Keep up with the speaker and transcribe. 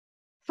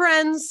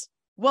Friends,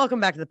 welcome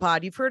back to the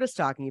pod. You've heard us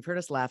talking, you've heard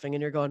us laughing,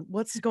 and you're going,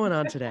 what's going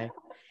on today?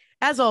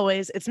 As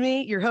always, it's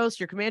me, your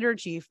host, your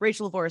commander-in-chief,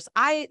 Rachel LaForce.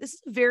 This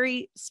is a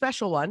very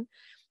special one.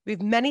 We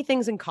have many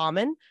things in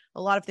common,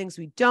 a lot of things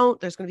we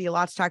don't. There's going to be a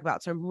lot to talk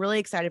about. So I'm really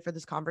excited for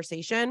this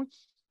conversation.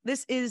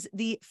 This is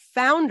the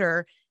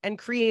founder and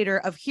creator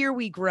of Here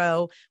We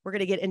Grow. We're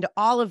going to get into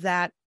all of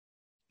that.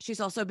 She's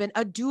also been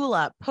a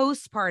doula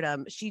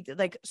postpartum. She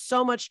like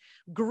so much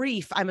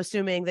grief, I'm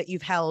assuming, that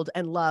you've held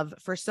and love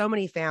for so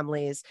many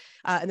families.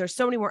 And there's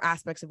so many more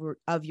aspects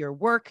of your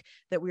work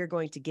that we are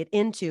going to get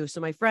into. So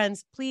my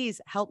friends,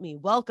 please help me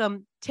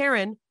welcome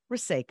Taryn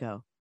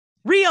Rioseco.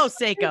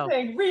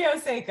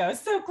 Rioseco.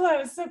 So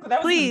close. So close.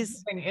 That was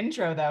an amazing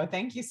intro though.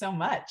 Thank you so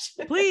much.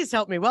 Please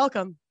help me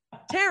welcome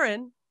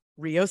Taryn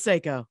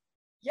Rioseco.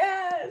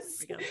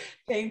 Yes.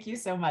 Thank you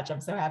so much.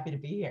 I'm so happy to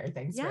be here.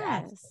 Thanks for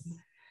asking.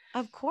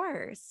 Of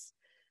course.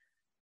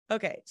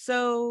 Okay.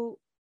 So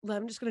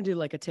I'm just going to do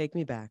like a take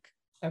me back.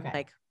 Okay.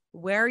 Like,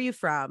 where are you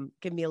from?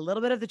 Give me a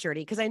little bit of the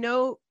journey. Cause I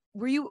know,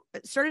 were you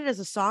started as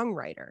a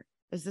songwriter?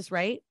 Is this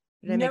right?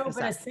 No,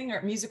 but a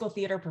singer, musical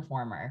theater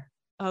performer.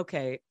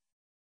 Okay.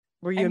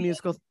 Were you a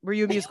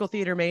musical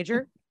theater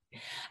major?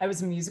 I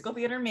was a musical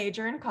theater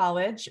major in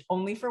college,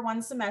 only for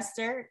one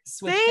semester.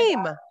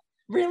 Same.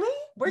 Really?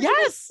 Where'd you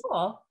go to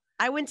school?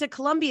 I went to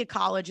Columbia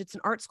College. It's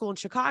an art school in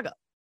Chicago.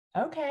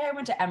 Okay, I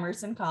went to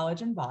Emerson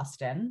College in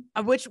Boston.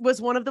 Which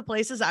was one of the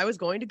places I was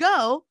going to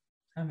go.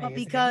 Amazing.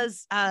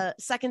 Because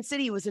Second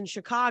City was in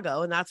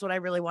Chicago, and that's what I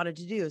really wanted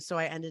to do. So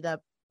I ended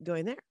up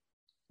going there.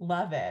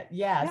 Love it.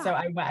 Yeah. So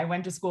I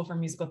went to school for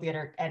musical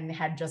theater and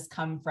had just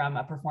come from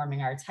a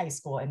performing arts high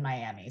school in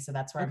Miami. So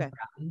that's where I'm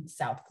from,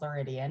 South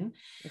Floridian.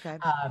 Okay.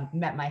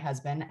 Met my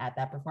husband at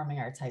that performing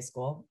arts high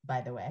school,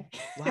 by the way.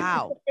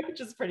 Wow.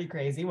 Which is pretty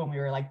crazy when we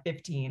were like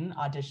 15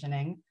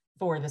 auditioning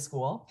for the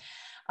school.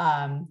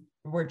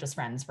 We're just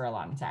friends for a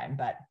long time,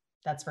 but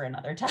that's for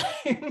another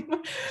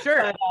time.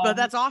 Sure. But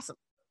that's awesome.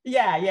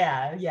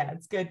 Yeah.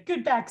 It's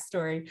good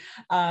backstory.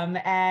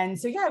 And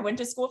so, I went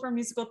to school for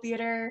musical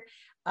theater,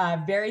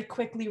 very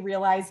quickly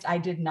realized I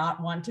did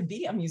not want to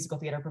be a musical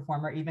theater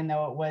performer, even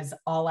though it was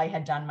all I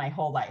had done my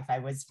whole life. I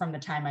was from the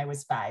time I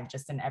was 5,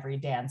 just in every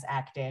dance,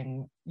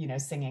 acting,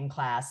 singing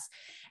class.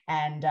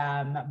 And,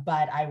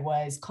 but I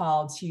was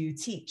called to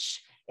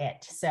teach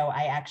it. So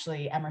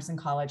Emerson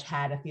College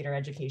had a theater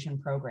education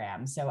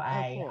program. So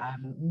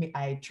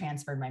I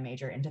transferred my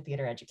major into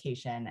theater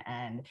education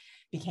and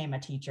became a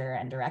teacher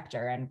and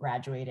director and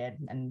graduated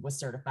and was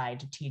certified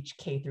to teach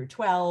K through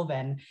 12.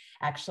 And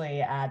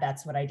actually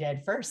that's what I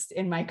did first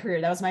in my career.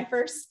 That was my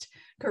first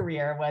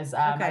career I was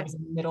a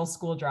middle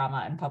school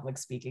drama and public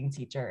speaking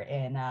teacher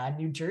in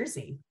New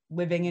Jersey,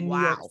 living in New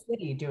York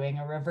City, doing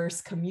a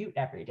reverse commute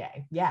every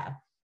day. Yeah.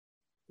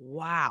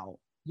 Wow.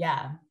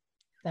 Yeah.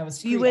 That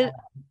was so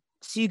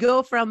you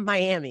go from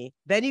Miami,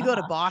 then you go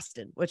to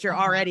Boston, which you're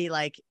already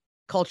like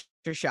culture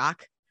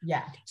shock.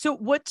 Yeah. So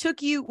what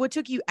took you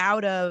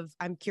out of,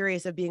 I'm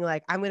curious, of being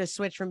like, I'm going to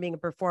switch from being a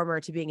performer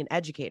to being an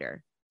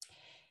educator?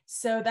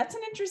 So that's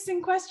an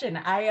interesting question.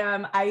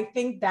 I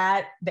think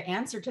that the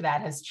answer to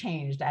that has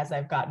changed as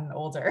I've gotten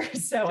older.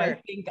 So I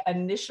think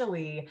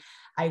initially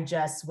I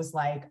just was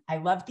like, I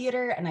love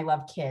theater and I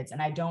love kids,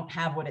 and I don't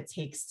have what it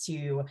takes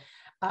to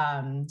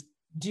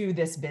do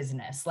this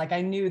business. Like,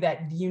 I knew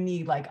that you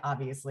need, like,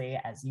 obviously,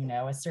 as you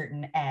know, a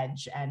certain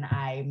edge. And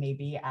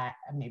maybe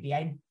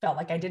I felt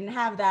like I didn't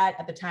have that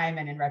at the time.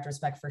 And in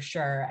retrospect, for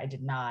sure, I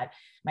did not.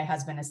 My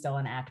husband is still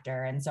an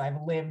actor. And so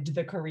I've lived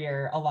the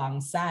career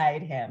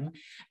alongside him.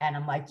 And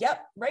I'm like,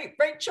 yep, right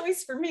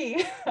choice for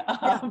me.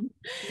 And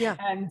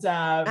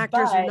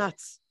actors are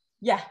nuts.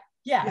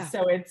 Yeah.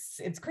 So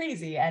it's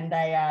crazy. And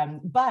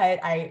but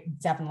I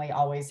definitely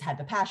always had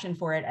the passion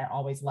for it and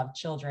always loved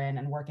children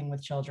and working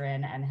with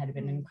children, and had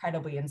been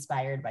incredibly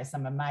inspired by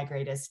some of my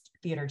greatest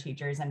theater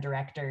teachers and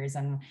directors,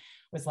 and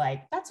was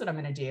like, that's what I'm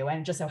going to do.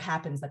 And it just so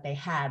happens that they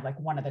had like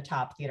one of the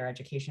top theater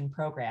education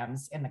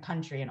programs in the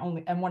country,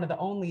 and one of the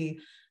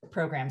only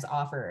programs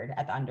offered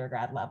at the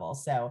undergrad level.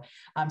 So,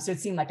 so it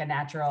seemed like a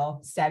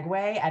natural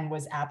segue and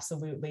was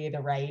absolutely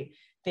the right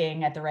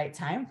thing at the right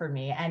time for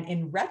me. And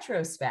in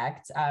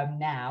retrospect,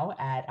 now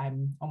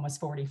I'm almost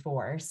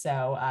 44.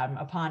 So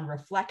upon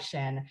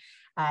reflection,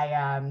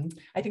 I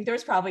think there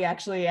was probably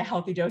actually a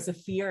healthy dose of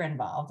fear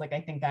involved. Like,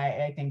 I think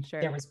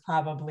there was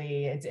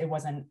probably, it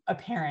wasn't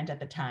apparent at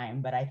the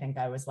time, but I think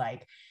I was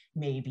like,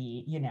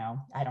 maybe,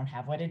 I don't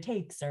have what it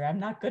takes, or I'm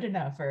not good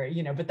enough, or,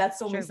 but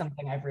that's only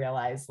something I've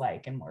realized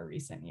like in more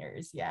recent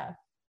years. Yeah.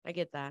 I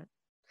get that.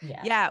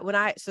 Yeah.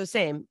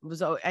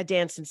 I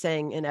danced and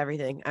sang and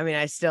everything. I mean,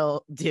 I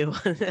still do.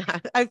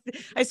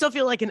 I still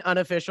feel like an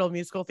unofficial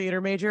musical theater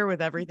major with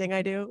everything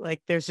I do.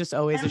 Like, there's just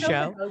always a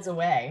show. It goes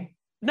away.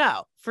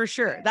 No, for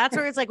sure. That's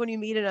where it's like when you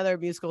meet another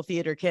musical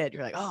theater kid,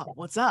 you're like, oh,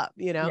 what's up?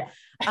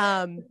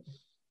 But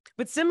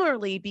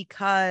similarly,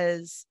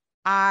 because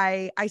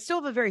I still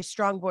have a very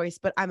strong voice,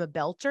 but I'm a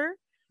belter.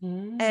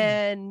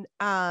 And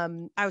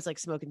I was like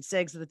smoking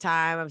cigs at the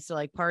time. I was still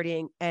like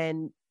partying,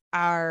 and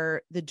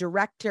the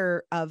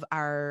director of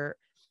our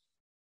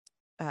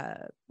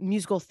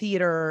musical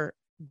theater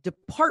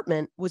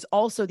department was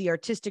also the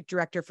artistic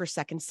director for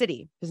Second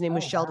City. His name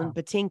was Sheldon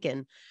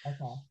Batinkin.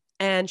 Okay.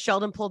 And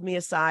Sheldon pulled me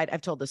aside.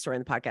 I've told this story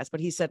in the podcast, but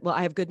he said, well,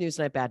 I have good news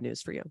and I have bad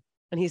news for you.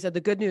 And he said,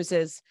 the good news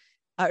is,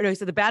 he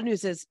said, the bad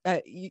news is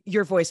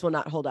your voice will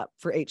not hold up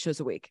for 8 shows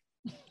a week.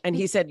 And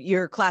he said,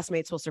 your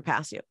classmates will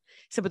surpass you.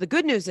 He said, but the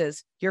good news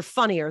is you're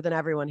funnier than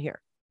everyone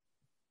here.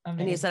 Amazing.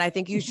 And he said, I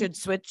think you should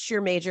switch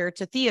your major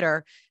to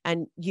theater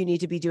and you need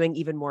to be doing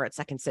even more at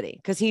Second City.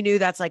 Cause he knew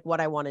that's like what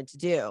I wanted to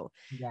do.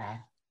 Yeah.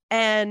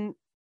 And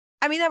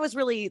I mean, that was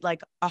really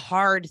like a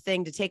hard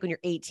thing to take when you're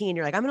 18.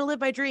 You're like, I'm going to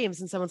live my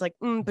dreams. And someone's like,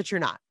 but you're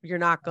not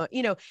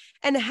going,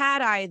 and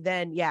had I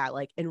then,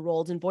 like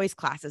enrolled in voice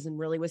classes and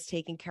really was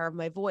taking care of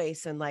my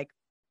voice and like,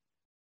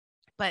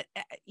 but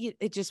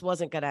it just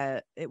wasn't going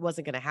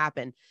to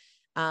happen.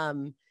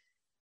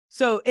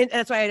 So and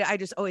that's why I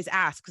just always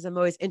ask, because I'm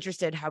always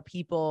interested how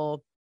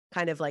people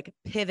kind of like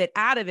pivot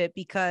out of it,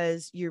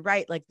 because you're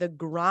right. Like the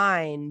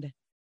grind,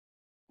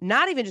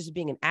 not even just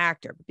being an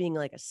actor, but being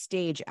like a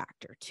stage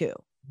actor too,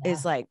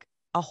 is like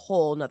a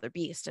whole nother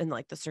beast, and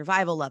like the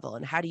survival level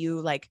and how do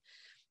you like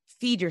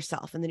feed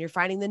yourself. And then you're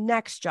finding the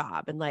next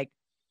job. And like,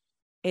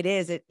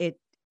 it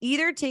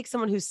either takes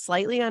someone who's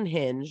slightly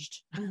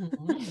unhinged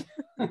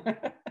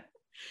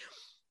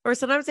or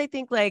sometimes I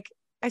think like,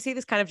 I say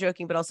this kind of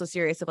joking, but also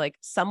serious, of like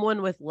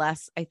someone with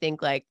less, I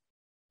think like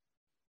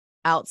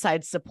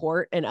outside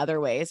support in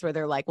other ways where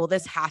they're like, well,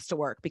 this has to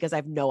work because I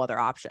have no other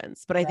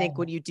options. But I think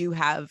when you do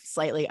have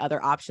slightly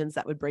other options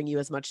that would bring you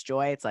as much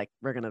joy, it's like,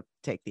 we're going to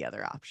take the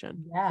other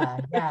option. Yeah.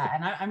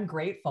 And I'm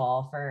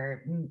grateful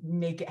for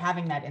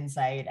having that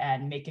insight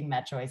and making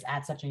that choice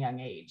at such a young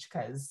age.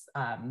 Cause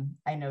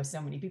I know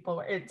so many people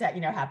where it,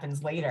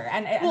 happens later.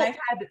 And I've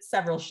had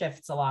several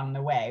shifts along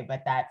the way,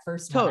 but that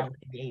first one I was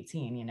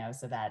 18,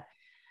 so that,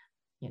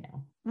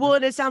 Well,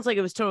 and it sounds like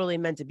it was totally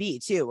meant to be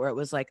too, where it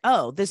was like,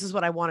 oh, this is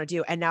what I want to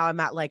do. And now I'm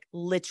at like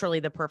literally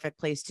the perfect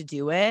place to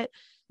do it.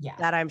 Yeah.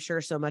 That I'm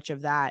sure so much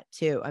of that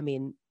too. I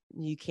mean,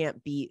 you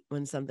can't beat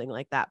when something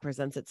like that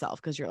presents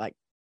itself, because you're like,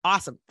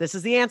 awesome, this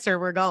is the answer,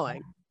 we're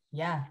going.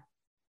 Yeah.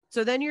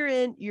 So then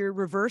you're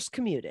reverse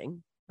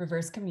commuting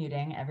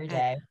every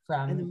day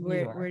from New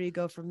York. Where do you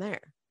go from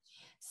there?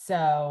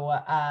 So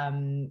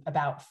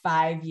about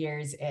 5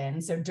 years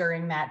in, so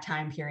during that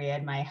time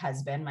period, my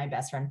husband, my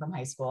best friend from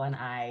high school, and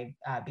I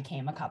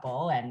became a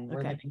couple, and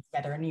we're living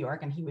together in New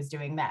York, and he was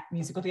doing that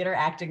musical theater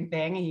acting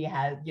thing. He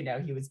had,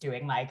 he was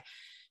doing like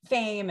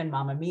Fame and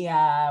Mamma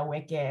Mia,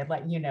 Wicked,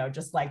 like,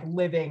 just like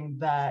living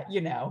the,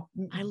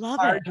 I love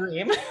our it.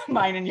 dream,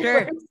 mine and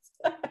yours.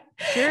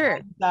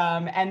 Sure.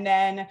 And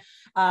then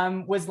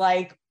was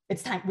like,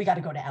 it's time, we got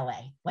to go to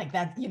LA. Like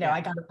that,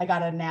 I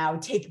gotta now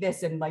take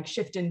this and like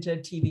shift into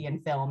TV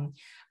and film.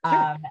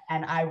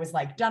 And I was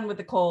like done with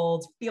the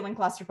cold, feeling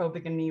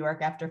claustrophobic in New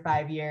York after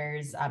 5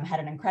 years,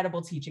 had an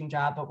incredible teaching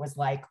job, but was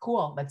like,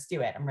 cool, let's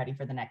do it. I'm ready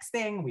for the next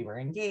thing. We were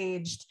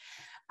engaged.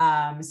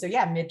 So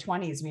yeah,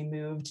 mid-20s, we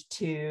moved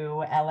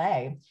to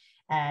LA.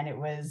 And it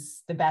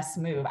was the best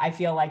move. I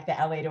feel like the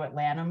LA to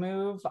Atlanta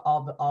move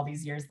all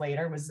these years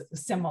later was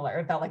similar.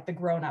 It felt like the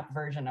grown-up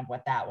version of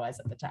what that was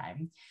at the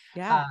time.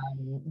 Yeah.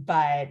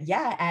 But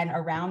yeah, and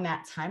around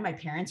that time, my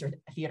parents were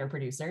theater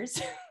producers.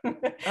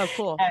 Oh,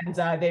 cool.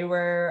 And they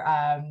were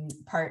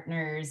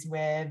partners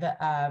with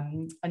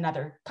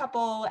another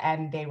couple,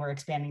 and they were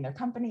expanding their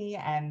company,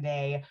 and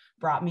they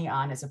brought me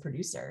on as a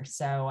producer.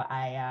 So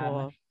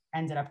I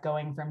ended up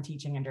going from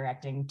teaching and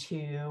directing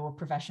to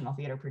professional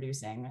theater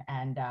producing,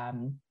 and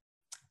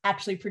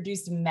actually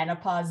produced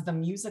Menopause the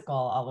musical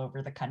all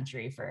over the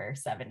country for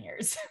 7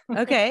 years.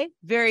 Okay.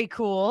 Very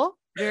cool.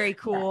 Very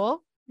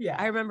cool. Yeah.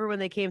 I remember when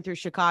they came through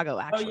Chicago,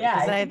 actually. Oh,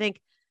 yeah. I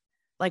think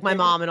like my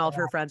mom and all of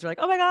her friends were like,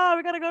 oh my God,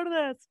 we got to go to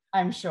this.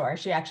 I'm sure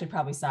she actually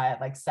probably saw it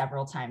like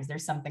several times.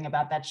 There's something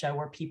about that show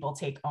where people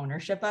take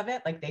ownership of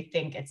it. Like they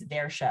think it's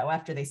their show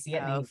after they see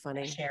it, and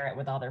they share it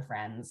with all their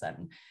friends.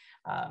 And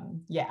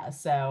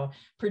so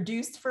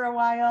produced for a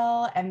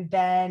while, and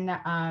then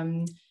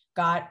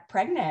got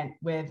pregnant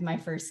with my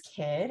first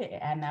kid,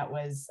 and that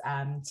was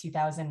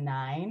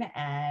 2009,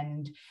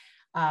 and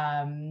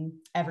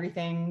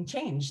everything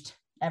changed.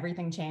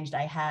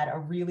 I had a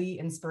really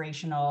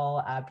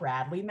inspirational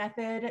Bradley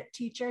method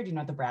teacher. Do you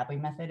know what the Bradley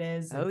method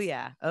is? Oh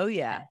yeah.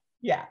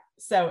 Yeah.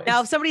 So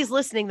now if somebody's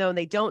listening though, and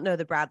they don't know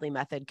the Bradley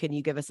method, can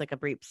you give us like a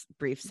brief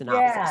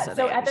synopsis? Yeah.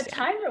 So at the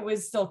time it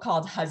was still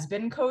called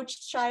husband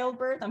coached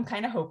childbirth. I'm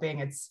kind of hoping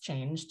it's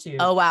changed to.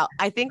 Oh, wow.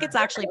 I think it's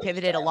actually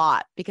pivoted a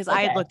lot, because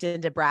I had looked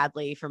into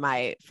Bradley for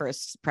my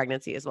first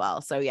pregnancy as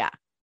well. So yeah.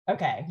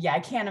 Okay. Yeah. I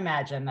can't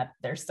imagine that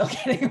they're still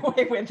getting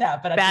away with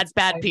that, but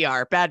bad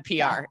PR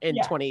in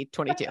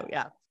 2022.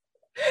 Yeah.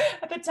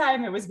 At the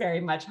time, it was very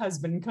much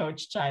husband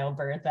coached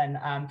childbirth,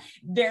 and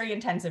very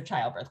intensive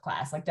childbirth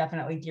class, like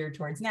definitely geared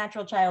towards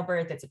natural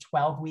childbirth. It's a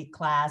 12-week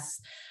class.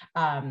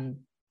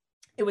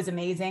 It was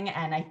amazing.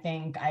 And I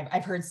think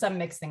I've heard some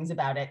mixed things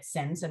about it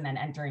since, and then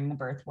entering the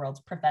birth world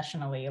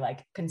professionally,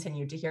 like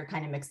continued to hear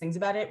kind of mixed things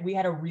about it. We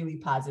had a really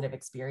positive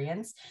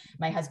experience.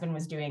 My husband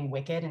was doing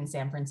Wicked in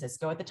San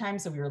Francisco at the time,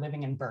 so we were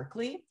living in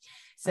Berkeley.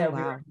 So wow.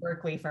 we were in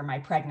Berkeley for my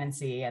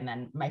pregnancy, and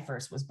then my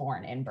first was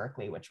born in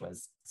Berkeley, which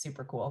was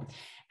super cool.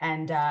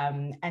 And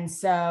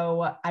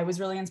so I was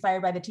really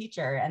inspired by the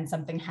teacher, and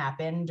something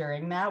happened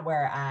during that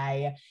where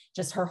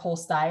her whole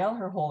style,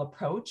 her whole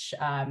approach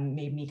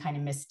made me kind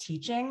of miss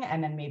teaching,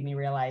 and then made me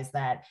realize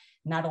that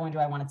not only do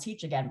I want to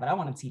teach again, but I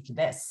want to teach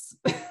this.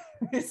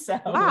 So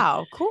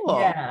wow, cool.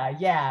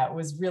 Yeah, it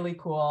was really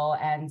cool.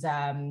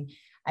 And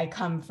I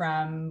come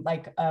from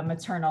like a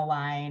maternal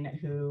line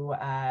who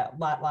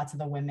lots of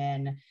the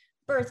women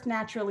birthed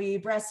naturally,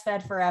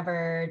 breastfed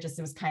forever. Just,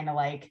 it was kind of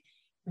like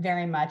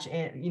very much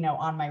it,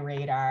 on my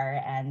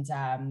radar. And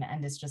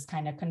this just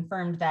kind of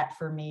confirmed that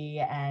for me.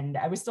 And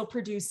I was still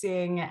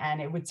producing,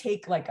 and it would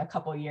take like a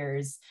couple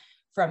years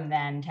from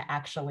then to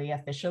actually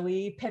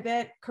officially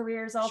pivot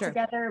careers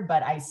altogether. Sure.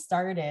 But I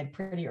started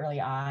pretty early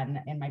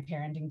on in my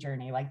parenting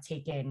journey, like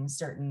taking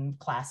certain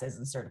classes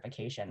and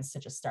certifications to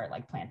just start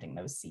like planting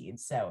those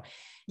seeds. So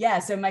yeah,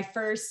 so at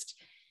first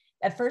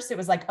it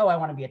was like, oh, I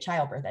want to be a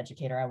childbirth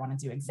educator. I want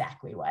to do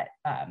exactly what,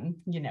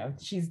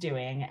 she's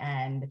doing.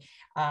 And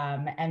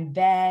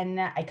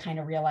then I kind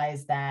of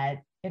realized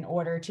that in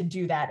order to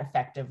do that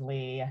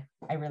effectively,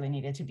 I really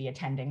needed to be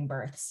attending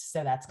births.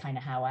 So that's kind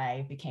of how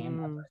I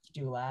became a birth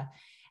doula.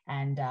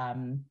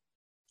 And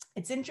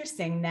it's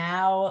interesting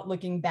now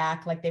looking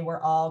back, like they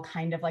were all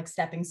kind of like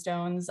stepping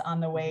stones on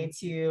the way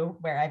to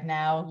where I've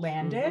now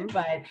landed.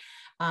 But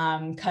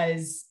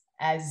because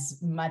as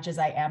much as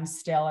I am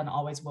still and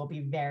always will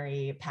be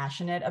very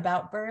passionate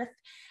about birth,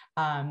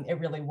 it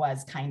really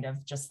was kind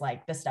of just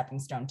like the stepping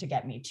stone to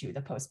get me to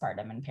the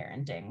postpartum and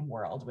parenting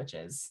world, which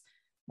is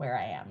where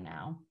I am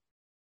now.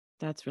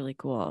 That's really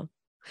cool.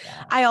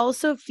 Yeah. I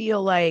also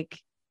feel like,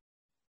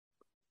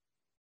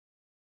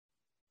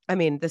 I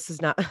mean, this is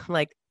not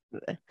like,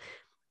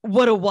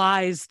 what a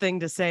wise thing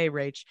to say,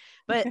 Rach,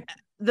 but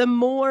the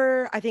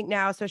more I think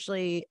now,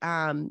 especially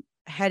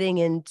heading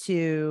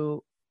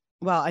into,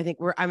 well, I think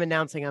I'm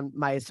announcing on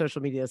my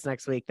social media this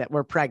next week that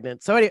we're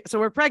pregnant. So anyway, so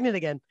we're pregnant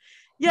again.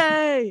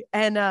 Yay.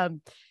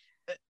 And,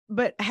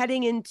 but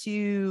heading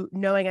into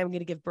knowing I'm going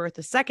to give birth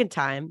a second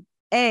time,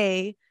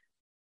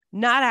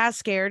 not as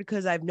scared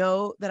because I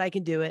know that I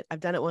can do it. I've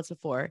done it once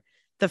before.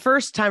 The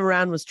first time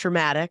around was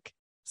traumatic.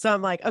 So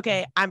I'm like,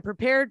 okay, I'm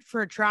prepared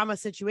for a trauma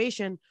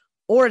situation,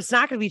 or it's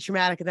not going to be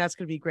traumatic and that's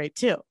going to be great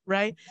too.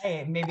 Right.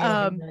 Hey, maybe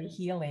it'll be really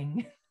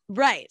healing.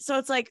 Right. So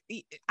it's like,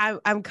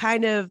 I'm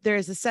kind of,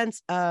 there's a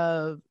sense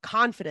of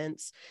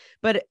confidence,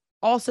 but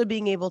also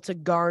being able to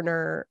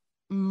garner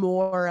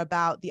more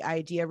about the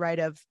idea, right,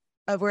 of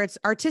where it's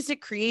artistic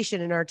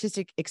creation and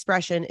artistic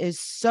expression is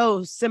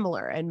so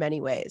similar in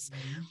many ways.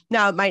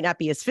 Now it might not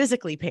be as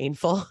physically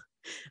painful,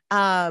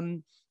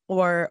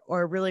 or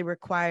really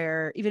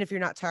require, even if you're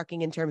not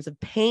talking in terms of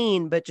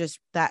pain, but just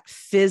that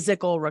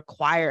physical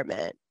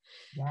requirement.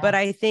 Yeah. But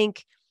I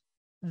think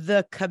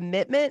the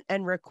commitment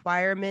and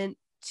requirement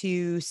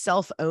to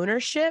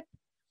self-ownership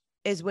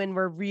is when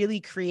we're really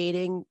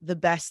creating the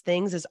best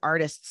things as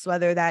artists,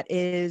 whether that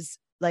is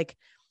like,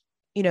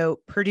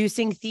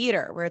 producing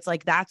theater where it's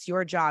like, that's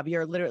your job.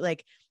 You're literally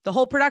like, the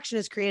whole production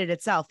is created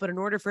itself, but in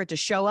order for it to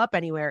show up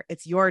anywhere,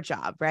 it's your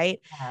job.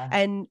 Right. Yeah.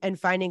 And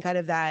finding kind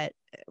of that,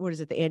 what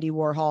is it? The Andy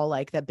Warhol,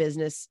 like that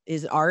business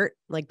is art,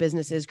 like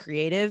business is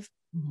creative.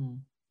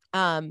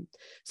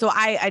 So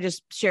I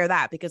just share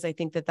that because I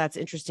think that that's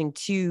interesting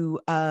too,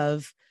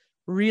 of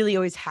really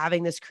always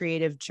having this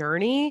creative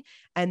journey,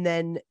 and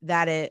then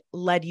that it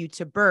led you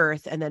to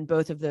birth. And then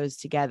both of those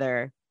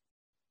together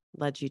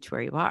led you to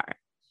where you are.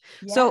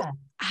 Yeah. So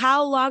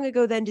how long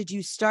ago then did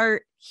you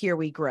start Here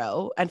We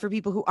Grow? And for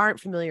people who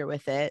aren't familiar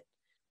with it,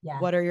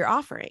 what are your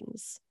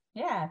offerings?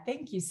 Yeah,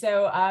 thank you.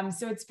 So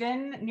it's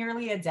been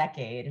nearly a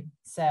decade.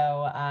 So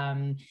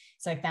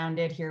I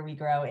founded Here We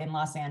Grow in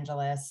Los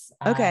Angeles.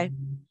 Okay.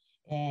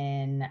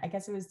 In, I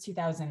guess it was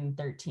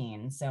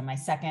 2013. So my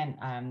second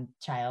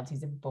child,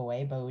 who's a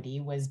boy,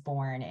 Bodhi, was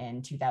born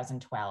in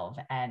 2012.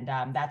 And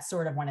that's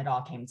sort of when it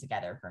all came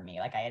together for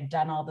me. Like I had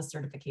done all the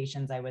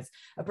certifications. I was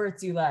a birth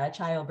doula, a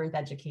childbirth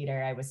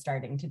educator. I was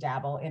starting to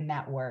dabble in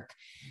that work.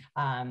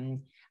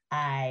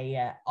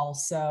 I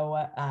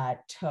also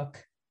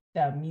took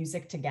the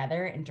Music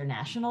Together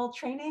International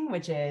training,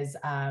 which is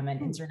an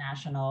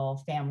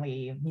international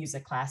family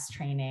music class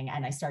training.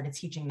 And I started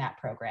teaching that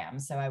program.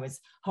 So I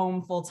was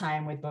home full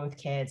time with both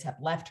kids, had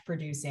left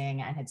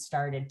producing and had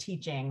started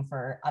teaching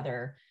for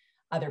other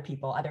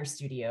people, other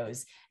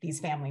studios, these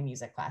family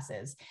music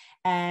classes.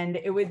 And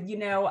it was,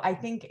 I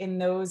think in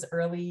those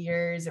early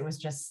years, it was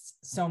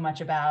just so much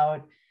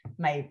about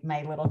my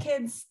little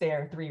kids.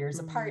 They're 3 years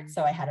apart.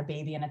 So I had a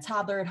baby and a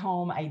toddler at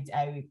home.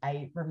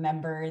 I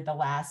remember the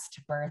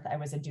last birth I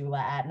was a doula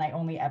at, and I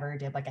only ever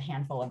did like a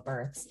handful of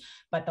births,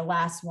 but the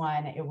last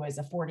one, it was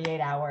a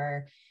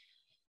 48-hour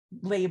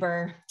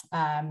labor.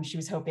 She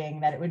was hoping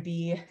that it would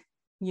be,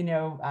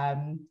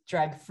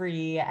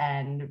 drug-free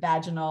and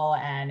vaginal,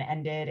 and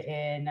ended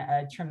in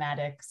a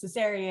traumatic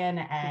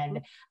cesarean.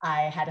 And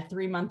I had a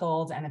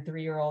 3-month-old and a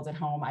 3-year-old at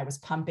home. I was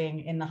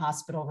pumping in the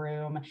hospital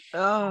room.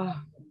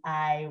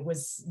 I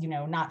was,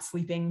 not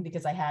sleeping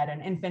because I had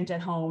an infant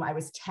at home. I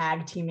was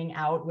tag teaming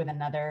out with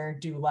another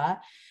doula,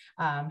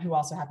 who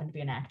also happened to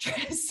be an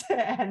actress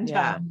and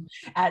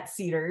at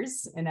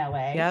Cedars in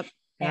LA. Yep.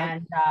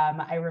 And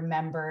I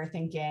remember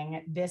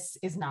thinking, this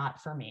is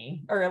not for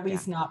me, or at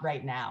least not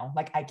right now.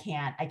 Like, I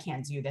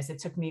can't do this. It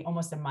took me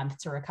almost a month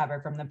to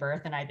recover from the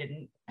birth, and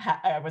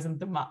I wasn't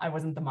the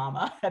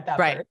mama at that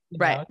birth.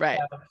 Right.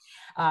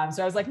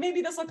 So I was like,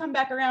 maybe this will come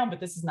back around, but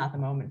this is not the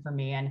moment for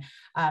me. And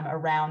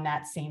around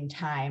that same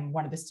time,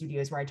 one of the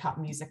studios where I taught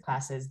music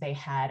classes, they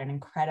had an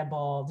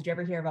incredible, did you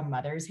ever hear of a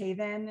Mother's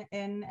Haven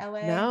in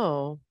LA?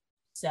 No.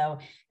 So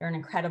they're an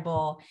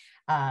incredible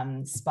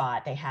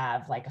spot. They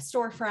have like a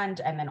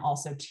storefront and then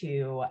also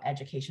 2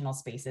 educational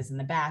spaces in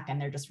the back. And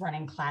they're just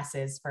running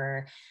classes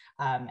for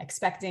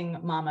expecting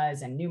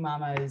mamas and new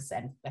mamas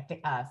and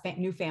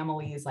new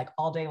families, like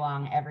all day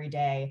long, every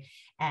day.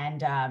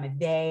 And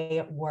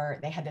they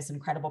had this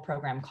incredible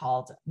program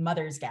called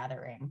Mother's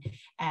Gathering.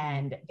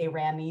 And they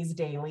ran these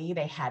daily.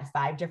 They had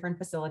 5 different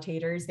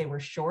facilitators. They were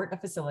short a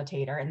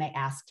facilitator, and they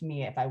asked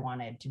me if I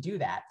wanted to do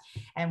that.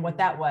 And what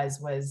that was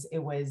it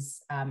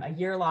was a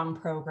year-long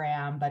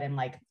program, but in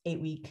like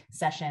 8-week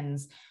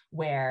sessions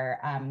where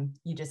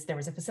there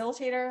was a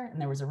facilitator and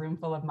there was a room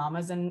full of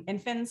mamas and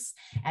infants,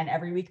 and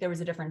every week there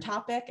was a different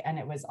topic, and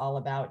it was all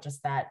about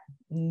just that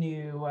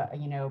new,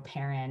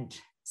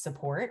 parent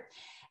support.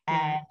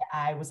 And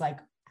I was like,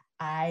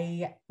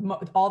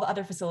 all the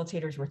other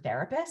facilitators were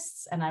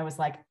therapists. And I was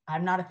like,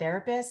 I'm not a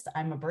therapist.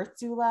 I'm a birth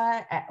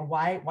doula.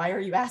 Why are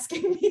you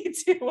asking me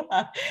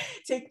to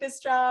take this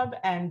job?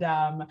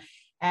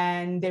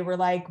 And they were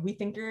like, we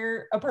think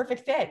you're a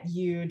perfect fit.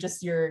 You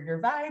just, your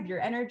vibe,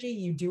 your energy,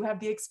 you do have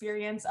the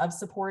experience of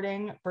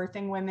supporting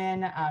birthing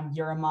women.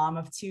 You're a mom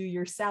of 2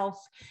 yourself.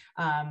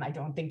 I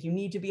don't think you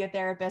need to be a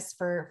therapist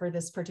for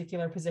this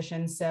particular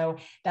position. So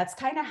that's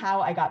kind of how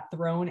I got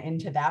thrown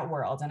into that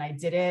world. And I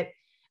did it.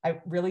 I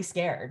really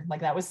scared. Like,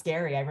 that was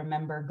scary. I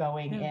remember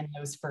going in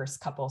those first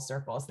couple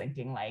circles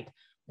thinking like,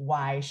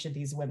 why should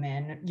these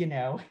women,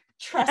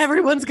 trust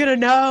everyone's going to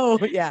know.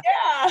 Yeah.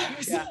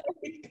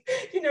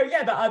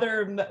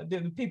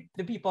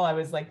 The people I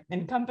was like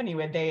in company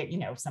with, they,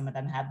 some of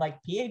them had like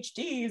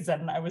PhDs,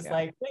 and I was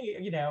like,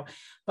 wait,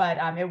 but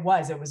it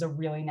was a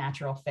really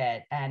natural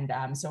fit.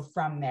 And so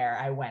from there,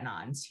 I went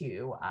on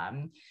to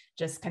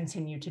just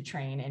continue to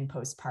train in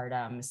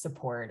postpartum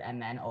support,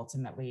 and then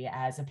ultimately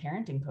as a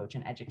parenting coach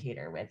and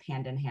educator with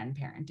Hand in Hand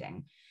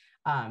Parenting.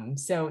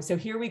 So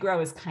Here We Grow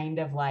is kind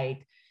of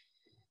like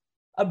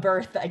a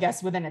birth, I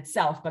guess, within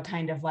itself, but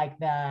kind of like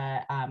the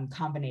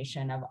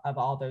combination of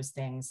all those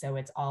things. So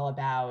it's all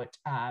about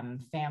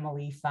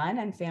family fun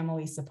and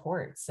family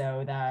support.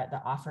 So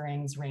the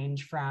offerings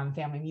range from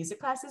family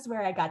music classes,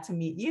 where I got to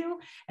meet you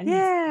and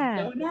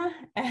Jonah,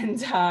 and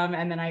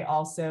then I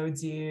also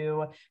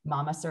do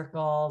mama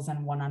circles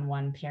and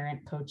one-on-one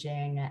parent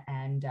coaching,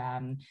 and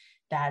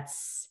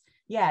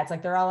it's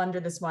like they're all under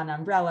this one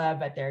umbrella,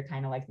 but they're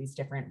kind of like these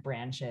different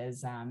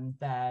branches.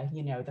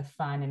 The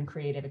fun and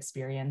creative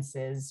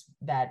experiences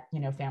that,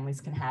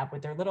 families can have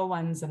with their little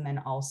ones. And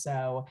then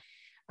also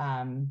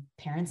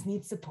parents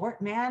need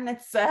support, man.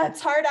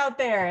 It's hard out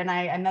there.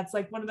 And that's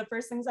like one of the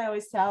first things I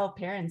always tell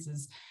parents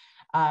is,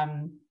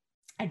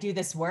 I do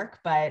this work,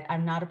 but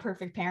I'm not a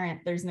perfect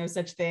parent. There's no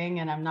such thing.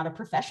 And I'm not a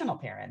professional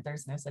parent.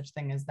 There's no such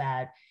thing as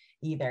that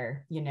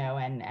either,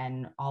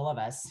 and all of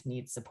us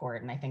need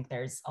support. And I think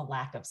there's a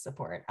lack of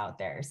support out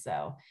there.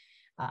 So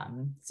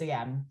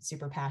I'm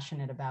super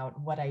passionate about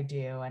what I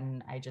do.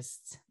 And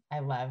I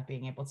love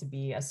being able to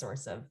be a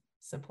source of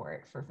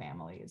support for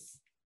families.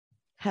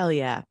 Hell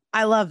yeah.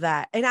 I love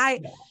that. And I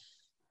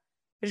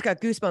just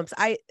got goosebumps.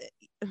 I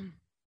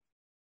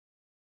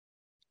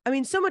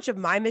mean, so much of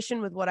my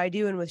mission with what I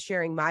do and with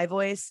sharing my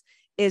voice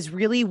is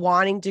really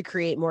wanting to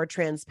create more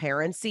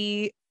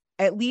transparency,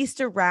 at least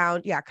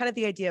around, kind of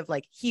the idea of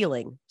like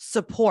healing,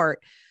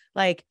 support.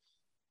 Like,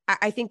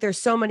 I think there's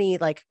so many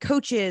like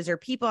coaches or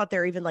people out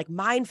there, even like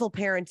mindful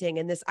parenting,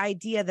 and this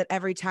idea that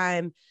every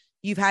time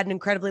you've had an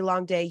incredibly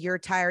long day, you're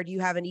tired, you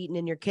haven't eaten,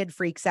 and your kid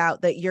freaks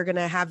out, that you're going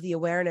to have the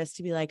awareness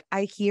to be like,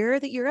 I hear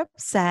that you're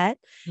upset.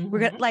 We're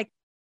going to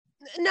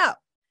no,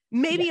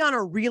 maybe on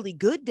a really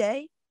good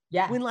day.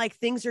 Yeah. When like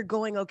things are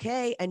going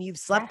okay and you've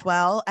slept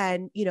well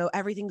and,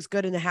 everything's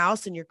good in the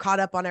house and you're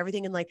caught up on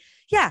everything. And like,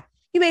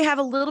 you may have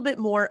a little bit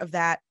more of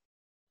that.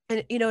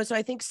 And, so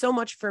I think so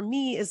much for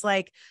me is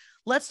like,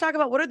 let's talk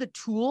about what are the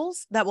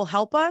tools that will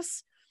help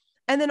us.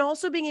 And then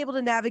also being able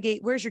to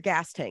navigate, where's your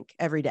gas tank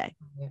every day?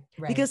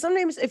 Right. Because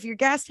sometimes if your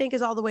gas tank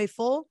is all the way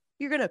full,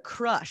 you're going to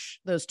crush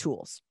those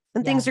tools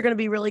and things are going to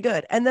be really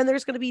good. And then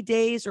there's going to be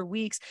days or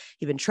weeks,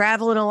 you've been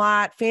traveling a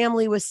lot,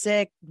 family was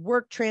sick,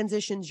 work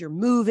transitions, you're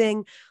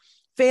moving,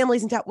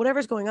 families in town,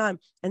 whatever's going on.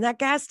 And that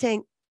gas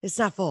tank is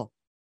not full.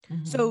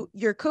 Mm-hmm. So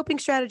your coping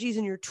strategies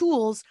and your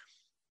tools,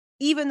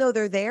 even though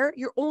they're there,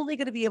 you're only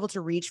going to be able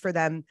to reach for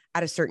them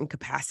at a certain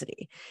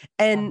capacity.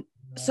 And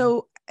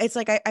so it's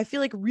like, I feel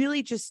like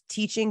really just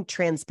teaching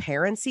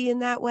transparency in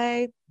that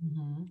way.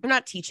 Mm-hmm. I'm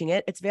not teaching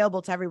it. It's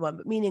available to everyone,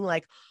 but meaning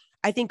like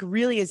I think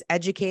really as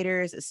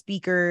educators, as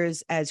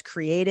speakers, as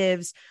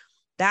creatives,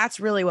 that's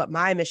really what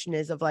my mission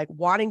is, of like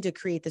wanting to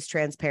create this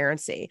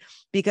transparency,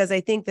 because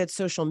I think that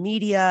social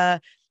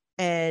media,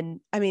 and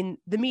I mean,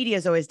 the media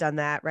has always done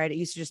that, right? It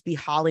used to just be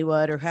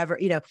Hollywood or whoever,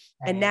 you know,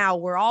 Right. and now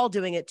we're all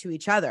doing it to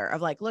each other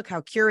of like, look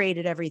how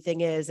curated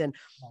everything is. And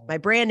Right. my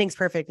branding's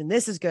perfect and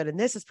this is good and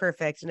this is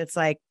perfect. And it's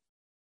like,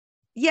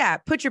 yeah,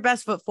 put your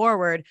best foot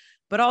forward.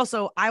 But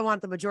also I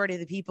want the majority of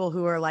the people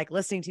who are like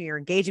listening to me or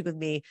engaging with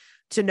me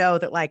to know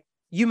that like,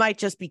 you might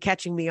just be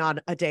catching me on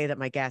a day that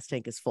my gas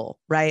tank is full,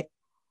 right?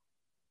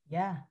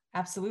 Yeah,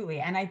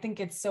 absolutely. And I think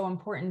it's so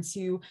important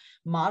to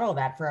model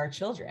that for our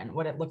children,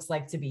 what it looks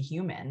like to be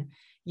human.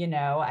 You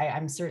know,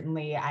 I'm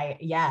certainly,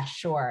 yeah,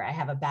 sure. I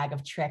have a bag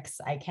of tricks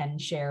I can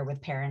share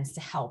with parents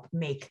to help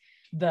make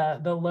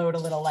the load a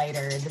little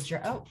lighter.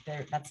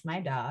 That's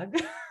my dog.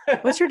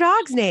 What's your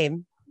dog's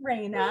name?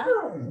 Raina.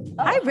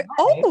 Hi.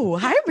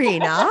 Hi,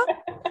 Raina.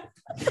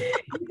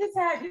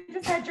 You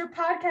just had your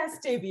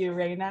podcast debut,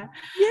 Raina.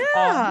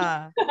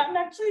 Yeah. I'm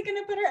actually going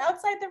to put her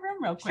outside the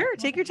room real quick. Sure.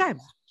 Take your time.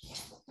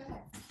 It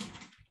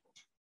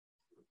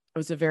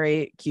was a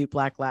very cute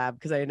black lab,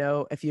 because I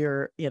know if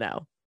you're, you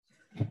know,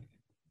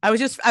 I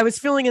was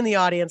filling in the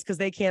audience because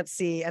they can't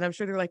see. And I'm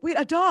sure they're like, wait,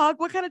 a dog?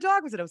 What kind of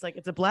dog was it? I was like,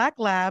 it's a black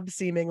lab,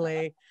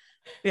 seemingly.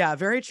 Yeah.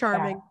 Very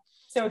charming. Yeah.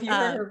 So if you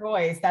heard her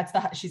voice,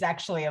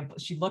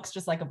 she looks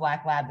just like a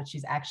black lab, but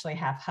she's actually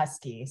half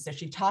husky. So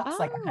she talks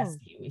like a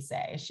husky, we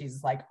say.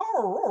 She's like,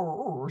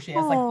 oh, she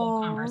has like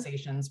full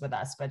conversations with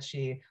us, but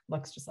she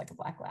looks just like a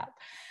black lab.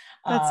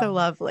 That's so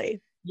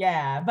lovely.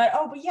 Yeah. But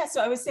yeah. So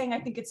I was saying, I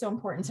think it's so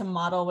important to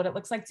model what it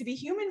looks like to be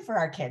human for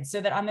our kids,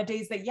 so that on the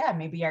days that, yeah,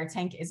 maybe our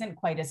tank isn't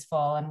quite as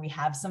full and we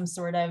have some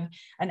sort of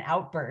an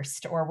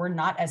outburst, or we're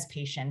not as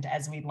patient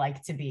as we'd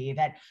like to be,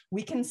 that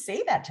we can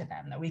say that to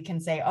them, that we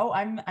can say, oh,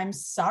 I'm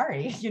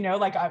sorry, you know,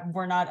 like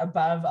we're not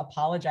above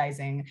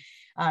apologizing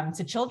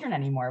to children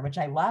anymore, which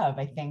I love.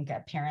 I think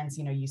parents,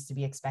 you know, used to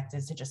be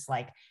expected to just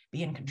like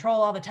be in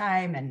control all the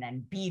time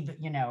and be,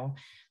 you know,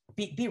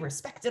 be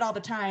respected all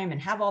the time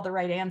and have all the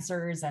right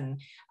answers.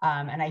 And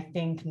I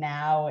think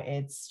now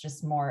it's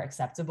just more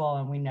acceptable,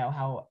 and we know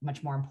how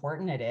much more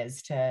important it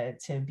is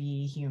to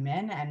be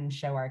human and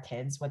show our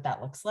kids what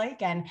that looks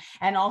like, and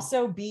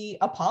also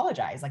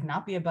apologize, like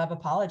not be above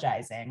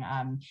apologizing.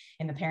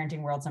 In the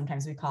parenting world,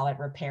 sometimes we call it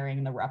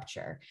repairing the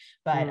rupture,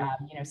 but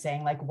you know,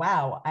 saying like,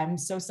 wow, I'm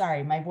so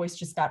sorry, my voice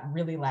just got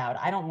really loud.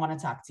 I don't want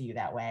to talk to you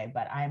that way,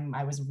 but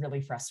I was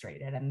really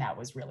frustrated and that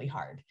was really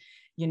hard.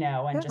 You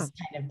know, and just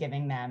kind of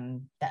giving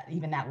them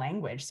that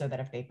language, so that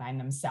if they find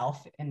themselves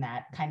in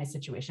that kind of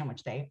situation,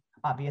 which they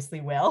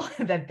obviously will,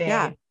 that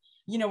they,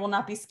 you know, will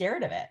not be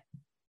scared of it.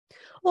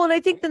 Well, and I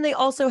think then they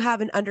also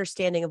have an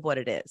understanding of what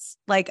it is.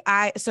 Like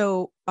I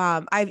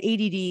have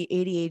ADD,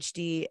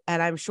 ADHD,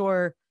 and I'm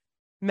sure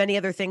many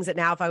other things that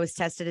now if I was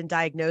tested and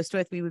diagnosed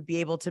with, we would be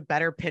able to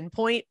better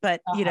pinpoint.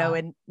 But, you know,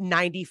 in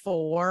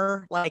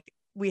 94, like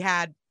we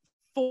had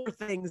 4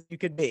 things you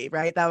could be,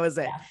 right? That was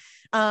it.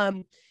 Yeah.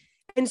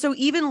 And so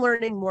even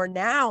learning more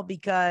now,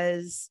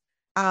 because,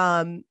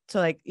 so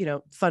like, you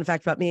know, fun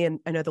fact about me, and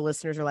I know the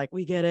listeners are like,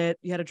 we get it.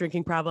 You had a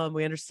drinking problem.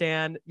 We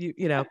understand,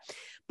 you know,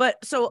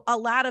 but so a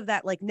lot of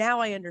that, like now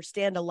I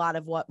understand a lot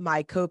of what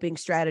my coping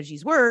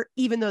strategies were,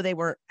 even though they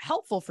weren't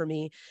helpful for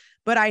me,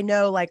 but I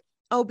know like,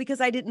 oh,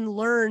 because I didn't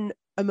learn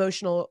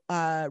emotional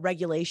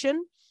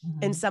regulation.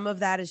 And some of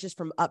that is just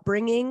from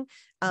upbringing.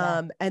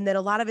 And then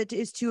a lot of it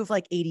is too of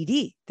like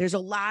ADD. There's a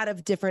lot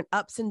of different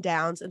ups and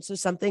downs. And so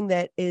something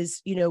that is,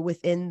 you know,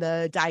 within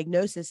the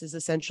diagnosis is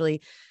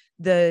essentially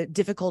the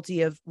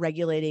difficulty of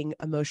regulating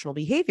emotional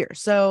behavior.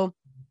 So,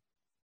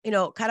 you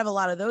know, kind of a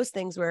lot of those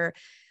things where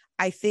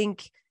I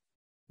think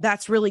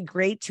that's really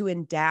great to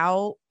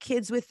endow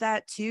kids with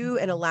that too,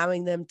 and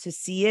allowing them to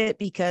see it,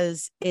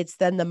 because it's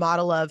then the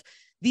model of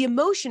the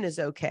emotion is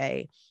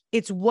okay.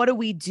 It's what do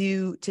we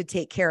do to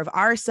take care of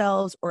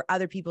ourselves or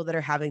other people that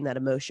are having that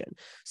emotion,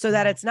 so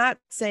that it's not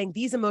saying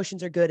these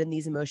emotions are good and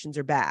these emotions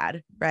are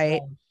bad,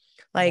 right?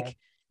 Like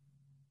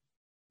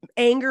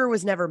anger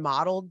was never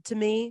modeled to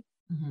me.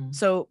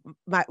 So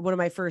one of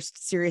my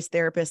first serious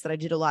therapists that I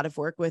did a lot of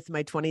work with in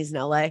my 20s in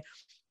LA,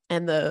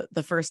 and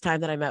the first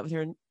time that I met with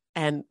her,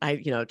 and I,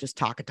 you know, just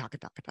talk.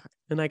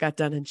 And I got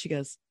done and she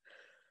goes,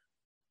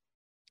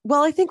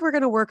 well, I think we're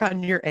going to work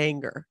on your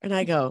anger. And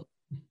I go,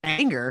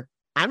 anger?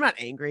 I'm not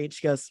angry. And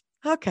she goes,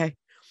 okay.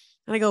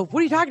 And I go, what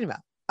are you talking about?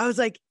 I was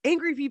like,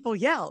 angry people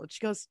yell. And she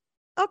goes,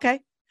 okay.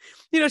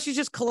 You know, she's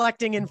just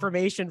collecting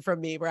information from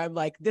me where I'm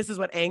like, this is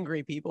what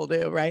angry people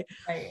do. Right.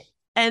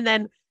 And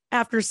then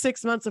after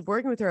 6 months of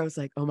working with her, I was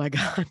like, oh my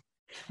God,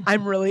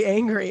 I'm really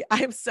angry.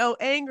 I'm so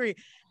angry.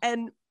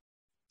 And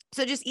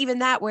so just even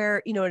that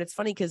where, you know, and it's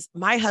funny because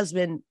my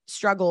husband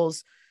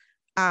struggles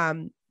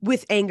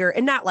with anger,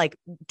 and not like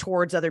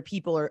towards other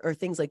people or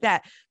things like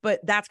that, but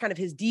that's kind of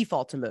his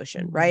default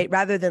emotion, right?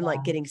 Rather than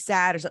like getting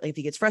sad or something, if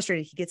he gets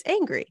frustrated, he gets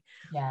angry.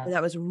 And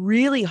that was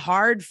really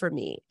hard for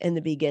me in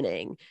the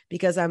beginning,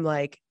 because I'm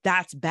like,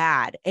 that's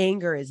bad.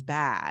 Anger is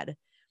bad.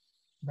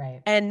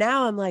 And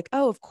now I'm like,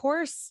 oh, of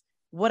course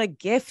what a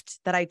gift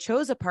that I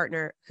chose a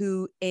partner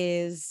who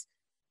is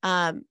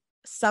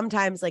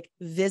sometimes like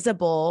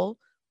visible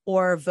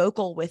or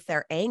vocal with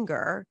their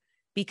anger,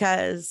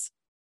 because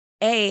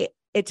it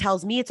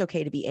tells me it's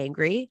okay to be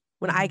angry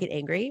when I get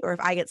angry, or if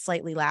I get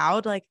slightly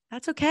loud, like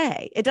that's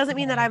okay. It doesn't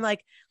mean that I'm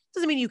like,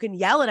 doesn't mean you can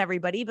yell at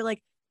everybody, but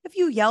like if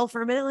you yell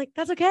for a minute, like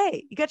that's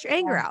okay. You got your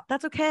anger out.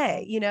 That's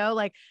okay. You know,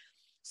 like,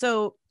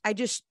 so I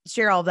just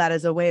share all of that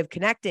as a way of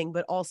connecting,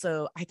 but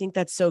also I think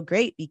that's so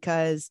great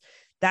because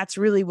that's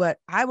really what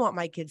I want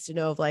my kids to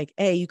know of, like,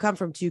 hey, you come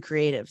from two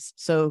creatives.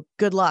 So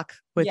good luck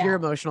with your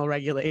emotional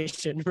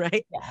regulation.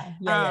 Right.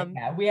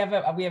 Yeah. We have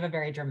a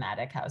very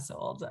dramatic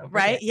household.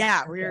 Right. Here,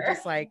 yeah. We're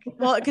just like,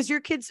 well, because your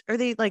kids, are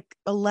they like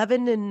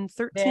 11 and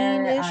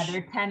 13 ish?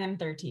 They're 10 and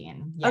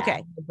 13. Yeah.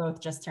 Okay. They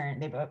both just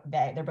turned,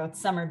 they're both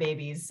summer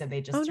babies. So they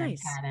just turned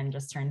 10 and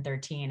just turned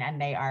 13. And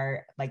they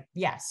are like,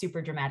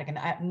 super dramatic. And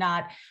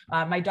not,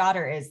 my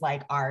daughter is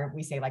like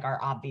we say like our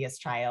obvious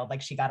child.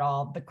 Like she got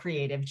all the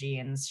creative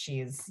genes.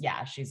 She's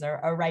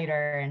a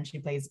writer, and she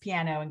plays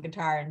piano and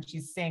guitar, and she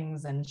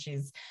sings, and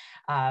she's,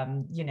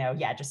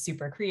 just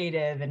super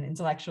creative and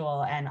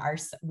intellectual. And our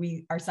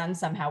son,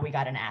 somehow we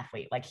got an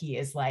athlete. Like he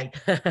is like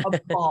a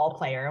ball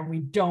player, and we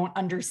don't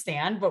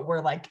understand, but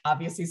we're like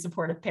obviously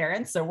supportive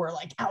parents. So we're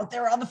like out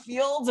there on the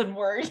fields, and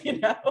we're,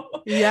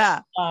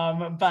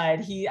 but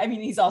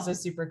he's also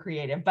super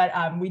creative,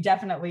 but we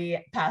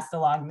definitely passed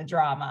along the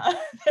drama.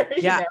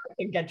 It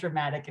can get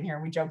dramatic in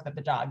here. We joke that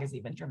the dog is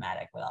even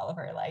dramatic with all of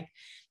her, like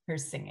her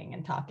singing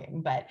and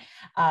talking, but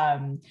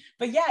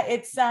yeah,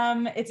 it's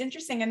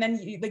interesting. And then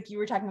you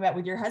were talking about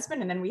with your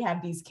husband, and then we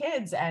have these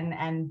kids,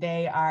 and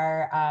they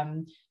are,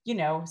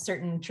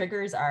 certain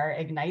triggers are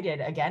ignited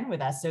again with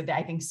us. So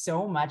I think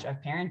so much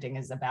of parenting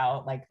is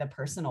about like the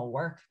personal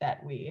work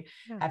that we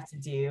have to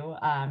do.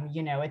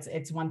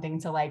 It's one thing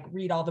to like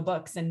read all the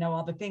books and know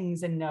all the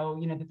things and know,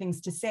 the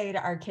things to say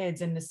to our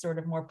kids in this sort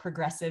of more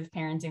progressive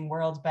parenting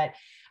world, but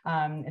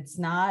it's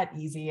not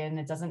easy, and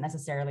it doesn't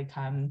necessarily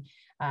come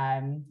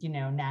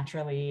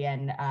naturally.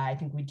 And I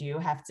think we do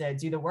have to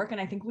do the work, and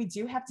I think we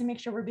do have to make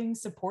sure we're being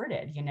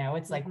supported.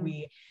 It's like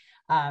we,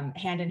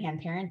 hand in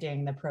hand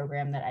parenting, the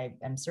program that I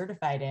am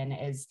certified in,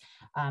 is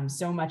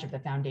so much of the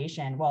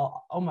foundation.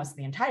 Well, almost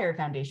the entire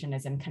foundation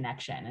is in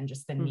connection and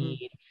just the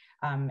need.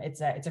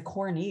 It's a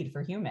core need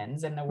for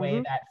humans in the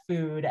way that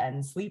food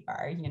and sleep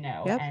are,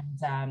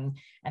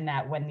 and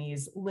that when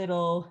these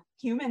little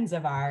humans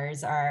of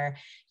ours are,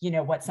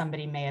 what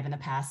somebody may have in the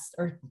past,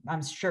 or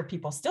I'm sure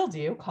people still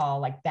do,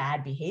 call like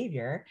bad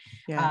behavior.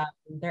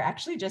 They're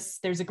actually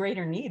there's a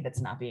greater need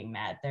that's not being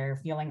met. They're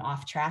feeling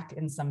off track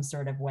in some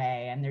sort of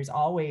way. And there's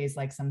always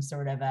like some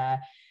sort of a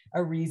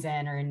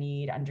reason or a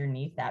need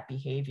underneath that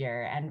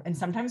behavior. And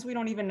sometimes we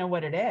don't even know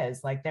what it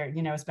is. Like they're,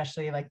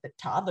 especially like the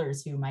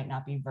toddlers who might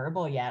not be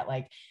verbal yet,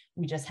 like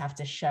we just have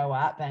to show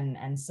up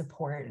and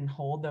support and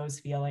hold those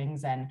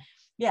feelings, and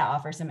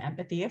offer some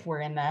empathy if we're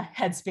in the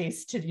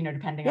headspace to,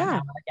 depending on how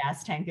our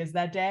gas tank is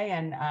that day.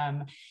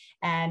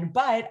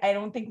 But I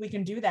don't think we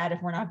can do that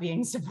if we're not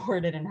being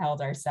supported and held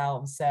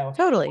ourselves. So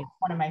totally,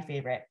 one of my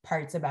favorite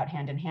parts about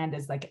hand in hand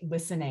is like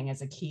listening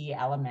is a key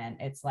element.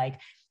 It's like,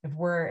 if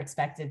we're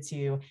expected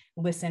to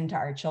listen to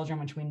our children,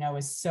 which we know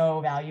is so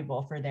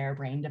valuable for their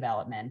brain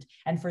development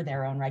and for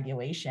their own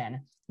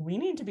regulation, we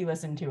need to be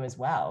listened to as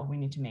well. We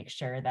need to make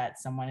sure that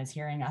someone is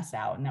hearing us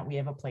out, and that we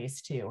have a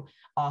place to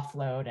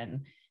offload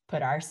and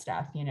put our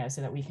stuff,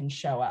 so that we can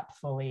show up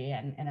fully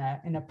and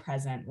in a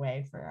present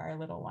way for our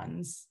little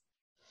ones.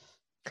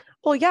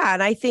 Well, yeah.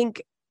 And I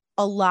think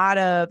a lot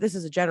of, this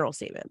is a general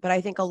statement, but I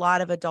think a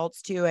lot of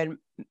adults too, and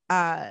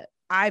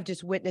I've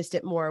just witnessed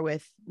it more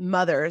with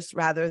mothers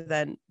rather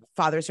than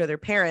fathers or their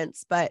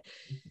parents, but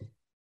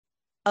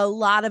a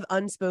lot of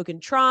unspoken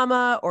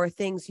trauma or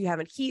things you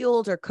haven't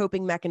healed or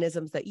coping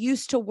mechanisms that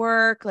used to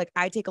work. Like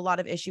I take a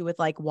lot of issue with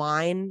like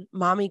wine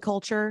mommy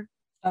culture.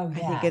 Oh,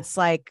 yeah. I think it's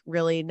like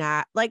really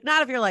not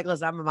if you're like,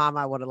 listen, I'm a mom,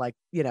 I want to like,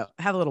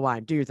 have a little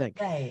wine, do your thing.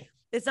 Right.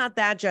 It's not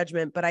that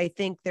judgment, but I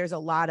think there's a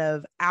lot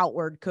of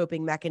outward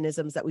coping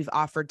mechanisms that we've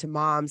offered to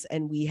moms,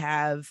 and we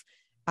have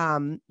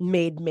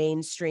made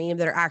mainstream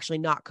that are actually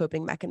not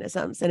coping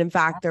mechanisms. And in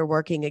fact, they're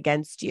working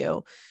against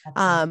you.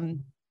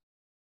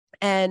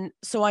 And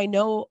so I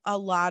know a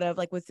lot of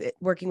like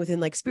working within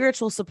like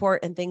spiritual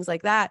support and things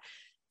like that.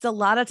 It's a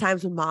lot of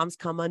times when moms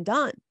come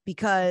undone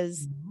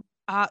because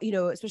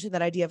especially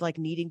that idea of like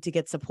needing to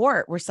get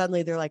support, where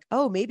suddenly they're like,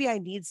 oh, maybe I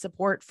need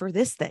support for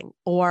this thing.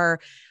 Or,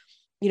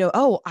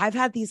 oh, I've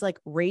had these like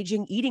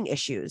raging eating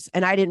issues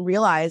and I didn't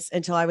realize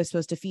until I was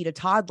supposed to feed a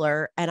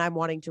toddler and I'm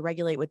wanting to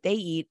regulate what they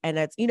eat. And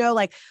it's,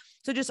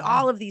 so just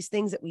all of these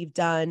things that we've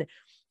done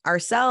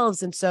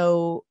ourselves. And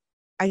so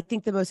I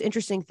think the most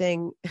interesting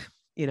thing,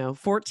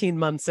 14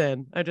 months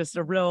in, I just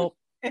a real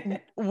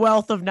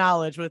wealth of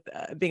knowledge with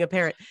being a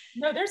parent.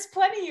 No, there's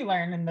plenty you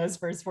learn in those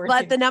first 14.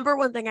 But the number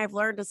one thing I've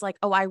learned is like,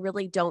 oh, I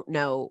really don't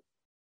know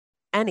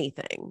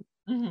anything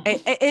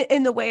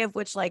in the way of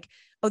which like,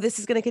 oh, this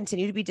is going to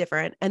continue to be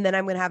different. And then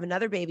I'm going to have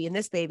another baby and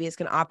this baby is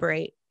going to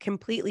operate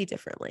completely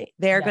differently.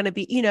 They're going to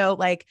be,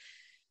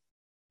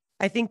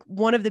 I think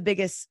one of the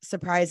biggest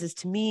surprises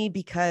to me,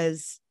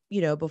 because,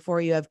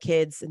 before you have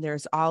kids and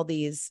there's all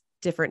these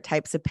different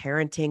types of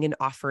parenting and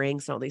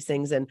offerings and all these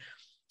things. And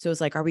so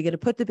it's like, are we going to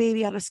put the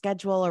baby on a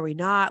schedule? Are we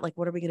not? Like,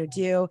 what are we going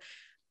to do?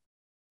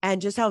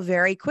 And just how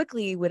very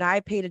quickly, when I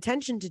paid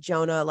attention to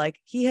Jonah, like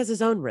he has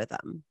his own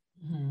rhythm.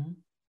 Mm-hmm.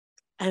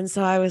 And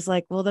so I was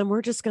like, well, then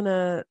we're just going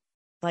to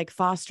like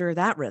foster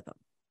that rhythm.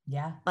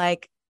 Yeah.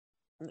 Like,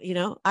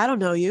 I don't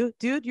know you,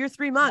 dude, you're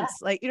 3 months.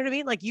 Yeah. Like, you know what I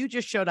mean? Like you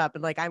just showed up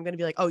and like, I'm going to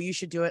be like, oh, you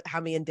should do it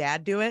how me and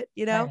dad do it,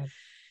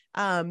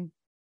 Right.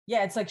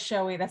 Yeah, it's like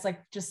showing, that's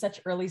like just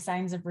such early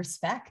signs of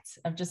respect,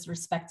 of just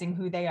respecting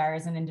who they are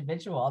as an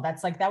individual.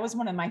 That was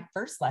one of my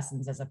first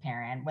lessons as a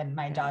parent when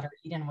my daughter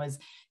Eden was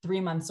 3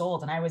 months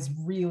old. And I was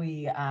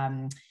really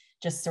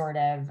just sort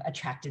of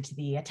attracted to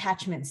the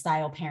attachment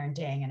style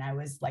parenting. And I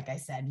was, like I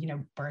said,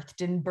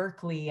 birthed in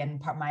Berkeley,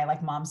 and my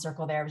like mom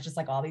circle there was just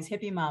like all these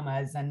hippie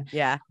mamas, and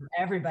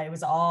everybody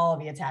was all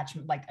the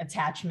attachment,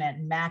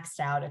 maxed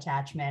out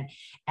attachment.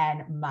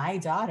 And my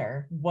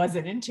daughter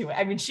wasn't into it.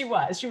 I mean, she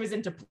was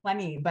into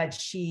plenty,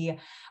 but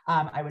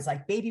I was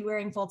like baby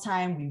wearing full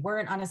time. We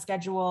weren't on a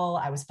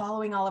schedule. I was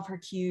following all of her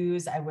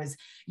cues. I was,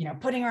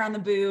 putting her on the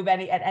boob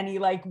at any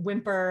like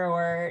whimper,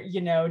 or,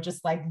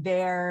 just like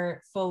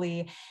there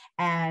fully.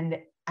 And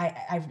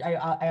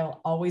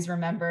I'll always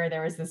remember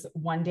there was this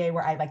one day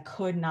where I like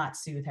could not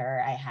soothe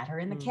her. I had her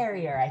in the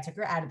carrier. I took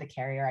her out of the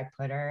carrier. I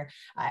put her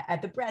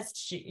at the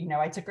breast.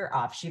 I took her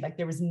off.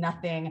 There was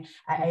nothing.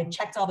 I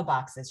checked all the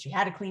boxes. She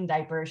had a clean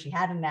diaper. She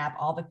had a nap,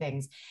 all the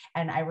things.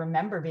 And I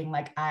remember being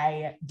like,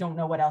 I don't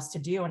know what else to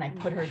do. And I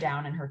put her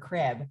down in her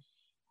crib,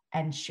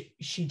 and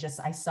she just,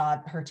 I saw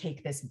her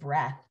take this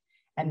breath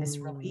and this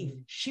relief.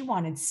 She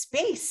wanted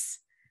space.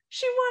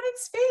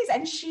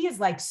 And she is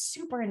like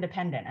super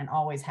independent and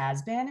always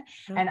has been.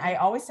 And I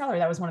always tell her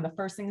that was one of the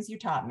first things you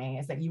taught me,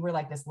 is that you were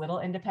like this little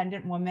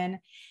independent woman.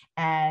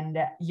 And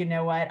you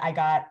know what? I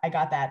got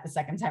that the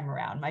second time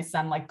around. My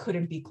son like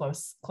couldn't be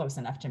close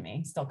enough to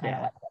me. Still kind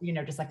of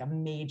like, just like a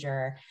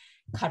major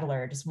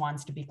cuddler, just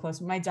wants to be close.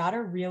 My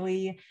daughter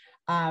really,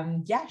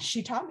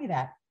 she taught me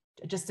that,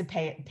 just to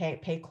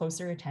pay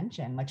closer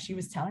attention. Like she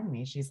was telling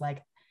me, she's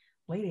like,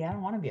 lady, I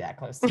don't want to be that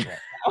close to you right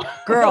now.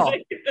 Girl,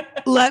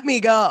 let me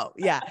go.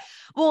 Yeah.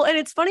 Well, and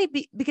it's funny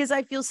because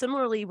I feel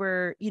similarly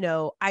where,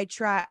 I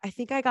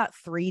think I got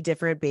 3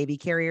 different baby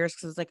carriers,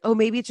 because it's like, oh,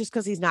 maybe it's just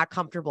because he's not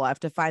comfortable. I have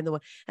to find the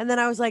one. And then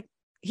I was like,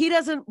 he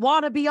doesn't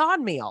want to be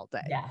on me all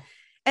day. Yeah.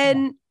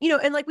 And,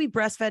 and like we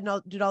breastfed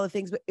and did all the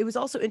things, but it was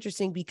also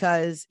interesting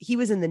because he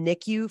was in the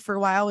NICU for a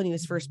while when he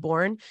was first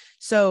born.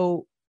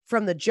 So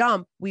from the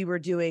jump, we were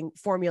doing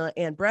formula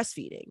and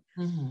breastfeeding.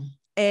 Mm-hmm.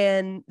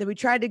 And then we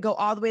tried to go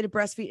all the way to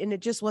breastfeed, and it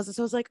just wasn't.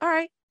 So I was like, all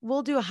right,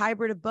 we'll do a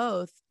hybrid of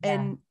both. Yeah.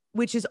 And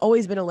which has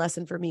always been a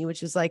lesson for me,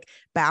 which is like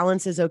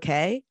balance is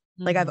okay.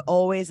 Mm-hmm.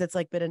 Like that's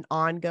like been an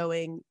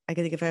ongoing, I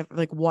can think if I have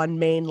like one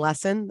main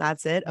lesson,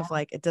 that's it, of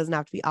like, it doesn't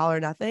have to be all or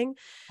nothing.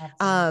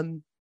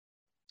 Absolutely.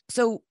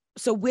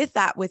 So with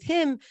that, with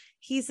him,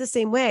 he's the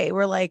same way.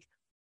 We're like,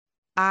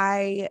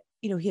 he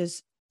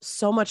has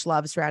so much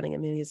love surrounding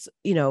him. And he's,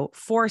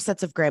 4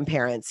 sets of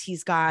grandparents.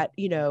 He's got,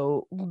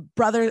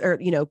 brothers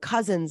or,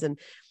 cousins and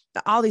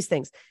all these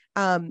things.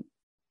 And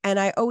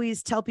I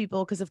always tell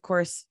people, because of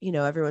course,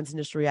 everyone's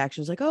initial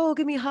reaction is like, oh,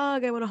 give me a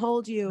hug. I want to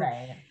hold you.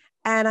 Right.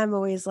 And I'm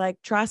always like,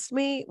 trust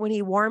me, when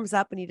he warms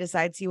up and he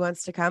decides he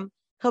wants to come,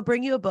 he'll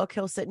bring you a book,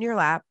 he'll sit in your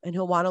lap, and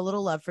he'll want a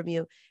little love from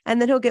you.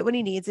 And then he'll get what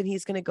he needs, and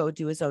he's going to go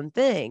do his own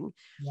thing.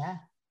 Yeah.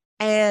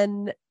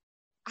 And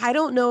I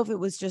don't know if it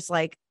was just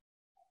like,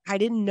 I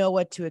didn't know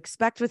what to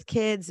expect with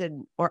kids,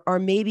 or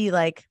maybe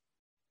like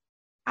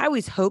I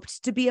always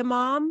hoped to be a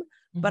mom,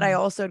 but I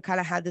also kind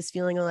of had this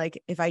feeling of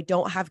like, if I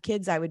don't have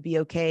kids, I would be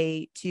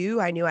okay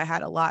too. I knew I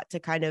had a lot to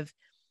kind of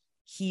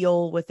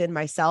heal within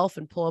myself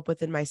and pull up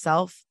within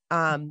myself.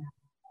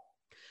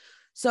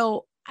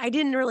 So I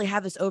didn't really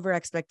have this over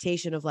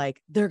expectation of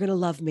like, they're going to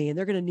love me and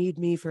they're going to need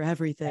me for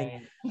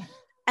everything.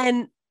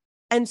 Right.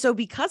 And so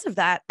because of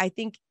that, I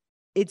think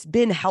it's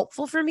been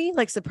helpful for me,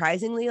 like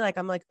surprisingly, like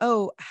I'm like,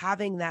 oh,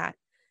 having that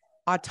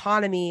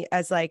autonomy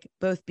as like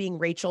both being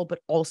Rachel, but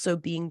also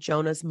being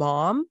Jonah's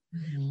mom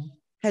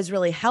has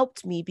really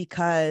helped me,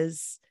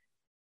 because,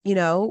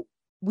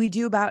 we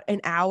do about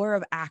an hour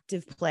of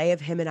active play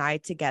of him and I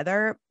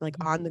together, like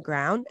on the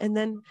ground. And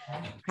then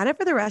kind of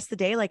for the rest of the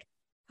day, like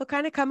he'll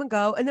kind of come and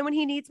go. And then when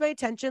he needs my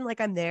attention, like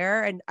I'm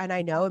there and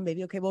I know, and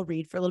maybe, okay, we'll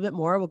read for a little bit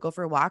more. We'll go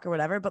for a walk or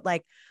whatever. But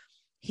like,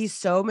 he's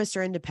so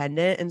Mr.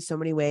 Independent in so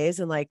many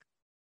ways. And like,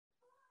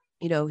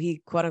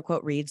 he quote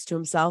unquote reads to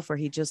himself, where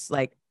he just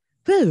like,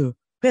 boo,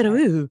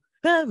 boo,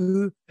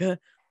 boo, and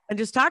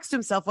just talks to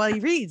himself while he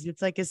reads.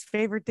 It's like his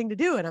favorite thing to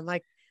do. And I'm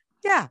like,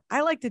 yeah, I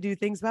like to do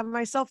things by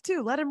myself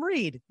too. Let him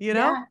read,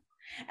 Yeah.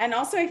 And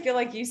also, I feel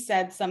like you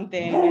said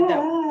something that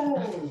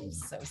I'm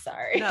so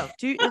sorry. No,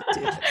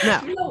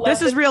 no,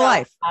 this is real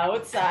life.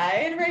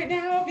 Outside right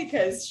now,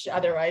 because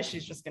otherwise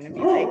she's just going to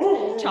be like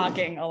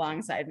talking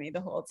alongside me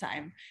the whole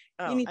time.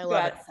 You need to go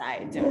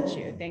outside, don't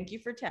you? Thank you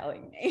for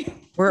telling me.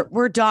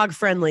 We're dog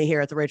friendly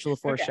here at the Rachel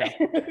LaForce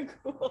Show.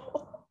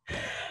 Cool.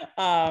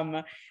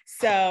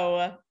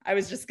 So I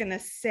was just going to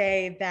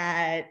say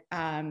that,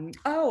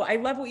 I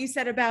love what you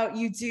said about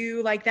you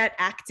do like that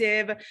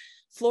active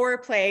floor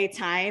play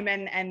time,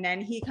 and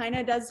then he kind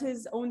of does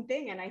his own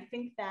thing. And I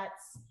think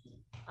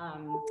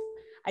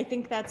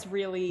that's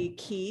really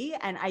key.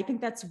 And I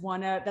think that's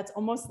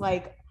almost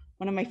like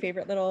one of my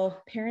favorite little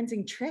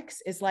parenting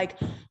tricks is like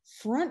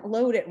front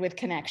load it with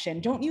connection.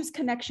 Don't use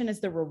connection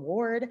as the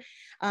reward.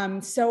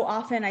 So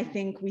often I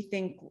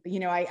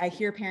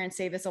hear parents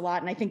say this a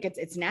lot, and I think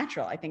it's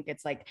natural. I think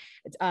it's like,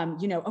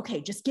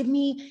 okay, just give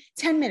me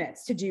 10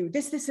 minutes to do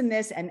this, and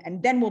this,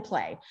 and then we'll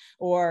play.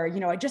 Or,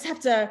 I just have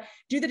to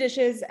do the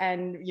dishes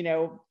and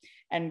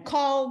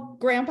call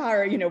grandpa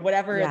or,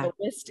 whatever the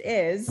list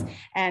is,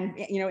 and,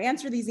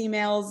 answer these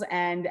emails,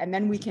 and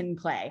then we can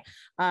play.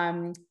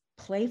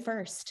 Play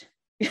first.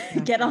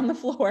 Get on the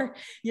floor,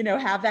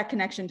 have that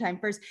connection time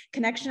first.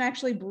 Connection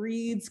actually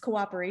breeds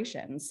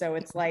cooperation. So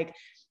it's like,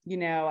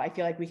 I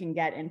feel like we can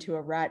get into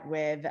a rut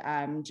with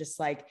just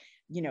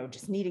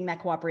needing that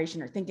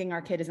cooperation or thinking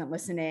our kid isn't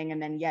listening.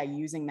 And then,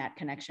 using that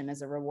connection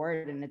as a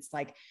reward. And it's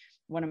like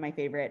one of my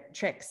favorite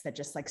tricks that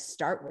just like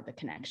start with the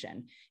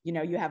connection.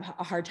 You have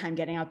a hard time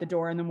getting out the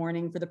door in the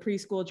morning for the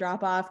preschool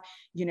drop off,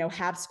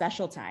 have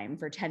special time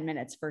for 10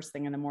 minutes first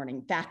thing in the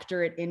morning,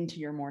 factor it into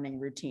your morning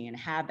routine,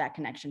 have that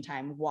connection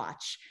time,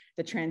 watch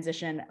the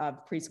transition of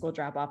preschool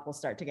drop off will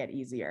start to get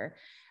easier.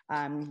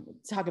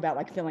 Talk about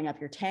like filling up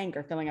your tank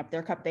or filling up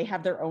their cup. They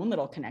have their own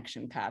little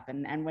connection cup.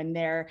 And when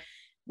they're,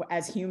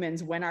 as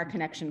humans, when our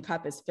connection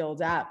cup is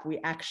filled up, we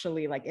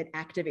actually it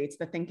activates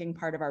the thinking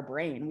part of our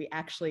brain. We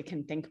actually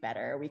can think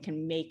better. We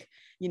can make,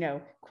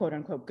 quote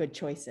unquote, good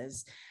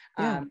choices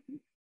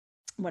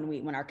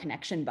when our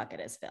connection bucket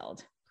is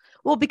filled.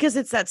 Well, because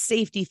it's that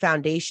safety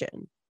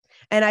foundation.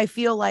 And I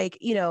feel like,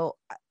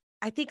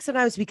 I think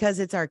sometimes because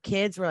it's our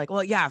kids, we're like,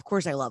 well, yeah, of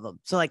course I love them.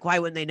 So like, why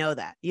wouldn't they know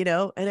that?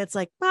 And it's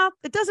like, well,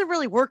 it doesn't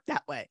really work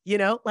that way.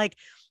 Like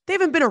they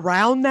haven't been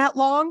around that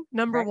long,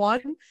 number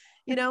one,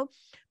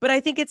 but I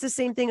think it's the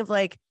same thing of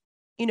like,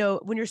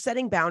 when you're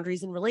setting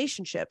boundaries in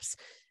relationships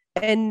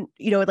and,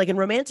 like in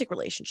romantic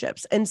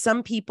relationships, and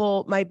some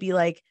people might be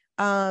like,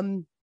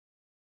 hey,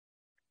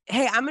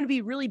 I'm going to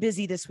be really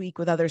busy this week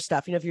with other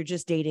stuff, if you're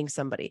just dating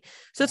somebody.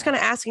 So it's kind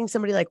of asking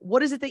somebody like,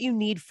 what is it that you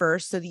need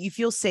first so that you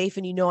feel safe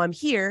and I'm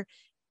here?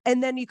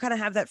 And then you kind of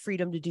have that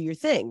freedom to do your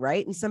thing.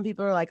 Right. And some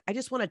people are like, I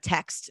just want to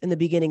text in the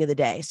beginning of the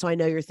day, so I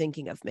know you're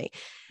thinking of me.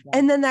 Yeah.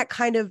 And then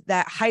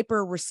that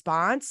hyper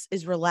response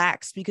is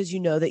relaxed because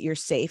that you're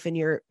safe and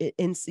you're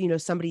in,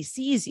 somebody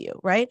sees you.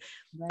 Right.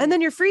 And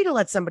then you're free to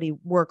let somebody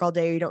work all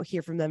day or you don't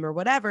hear from them or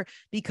whatever,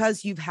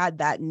 because you've had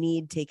that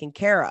need taken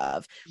care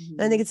of. Mm-hmm.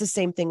 And I think it's the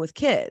same thing with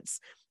kids.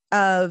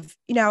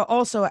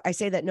 Also, I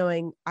say that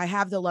knowing I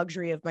have the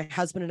luxury of my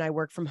husband and I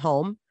work from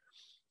home.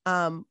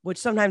 Which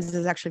sometimes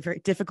is actually very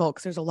difficult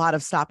because there's a lot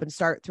of stop and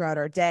start throughout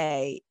our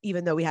day,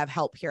 even though we have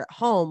help here at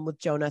home with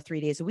Jonah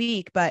 3 days a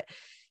week. But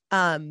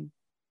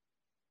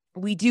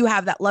we do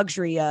have that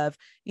luxury of,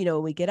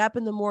 when we get up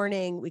in the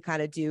morning, we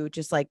kind of do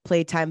just like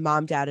playtime,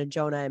 mom, dad, and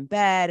Jonah in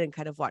bed, and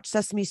kind of watch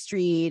Sesame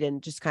Street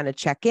and just kind of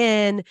check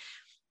in.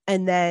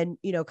 And then,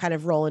 kind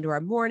of roll into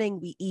our morning,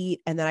 we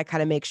eat, and then I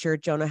kind of make sure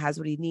Jonah has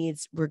what he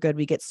needs. We're good.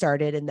 We get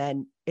started. And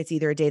then it's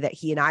either a day that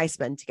he and I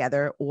spend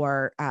together,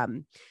 or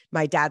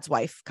my dad's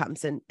wife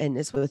comes and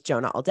is with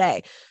Jonah all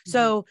day. Mm-hmm.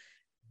 So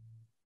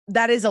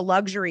that is a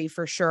luxury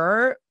for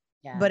sure.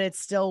 Yeah. But it's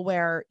still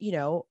where,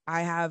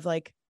 I have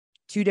like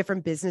 2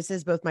 different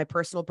businesses, both my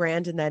personal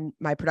brand and then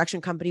my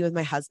production company with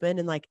my husband.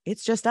 And like,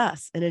 it's just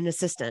us and an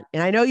assistant.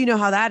 And I know,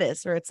 how that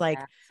is, where it's like,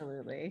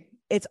 absolutely,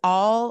 it's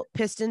all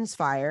pistons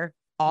fire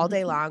all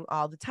day long,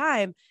 all the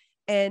time.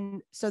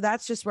 And so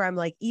that's just where I'm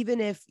like, even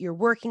if you're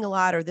working a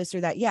lot or this or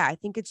that, I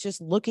think it's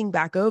just looking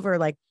back over,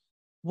 like,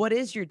 what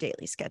is your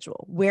daily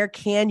schedule? Where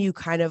can you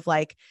kind of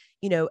like,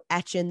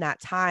 etch in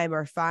that time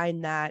or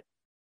find that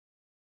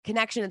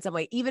connection in some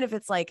way, even if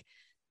it's like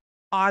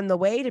on the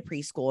way to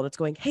preschool and it's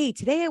going, hey,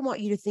 today I want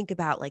you to think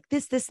about like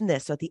this, and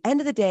this. So at the end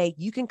of the day,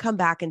 you can come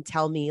back and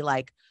tell me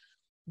like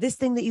this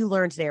thing that you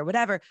learned today or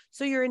whatever.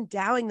 So you're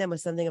endowing them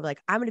with something of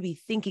like, I'm going to be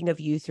thinking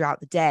of you throughout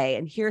the day.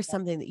 And here's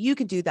something that you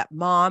can do that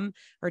mom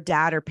or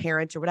dad or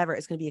parent or whatever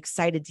is going to be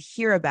excited to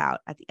hear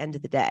about at the end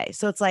of the day.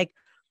 So it's like,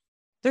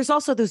 there's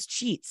also those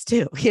cheats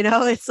too.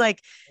 It's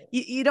like,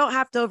 you don't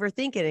have to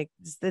overthink it.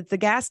 It's the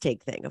gas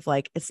tank thing of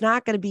like, it's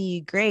not going to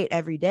be great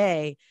every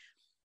day.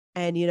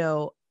 And,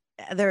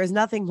 there is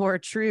nothing more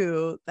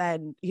true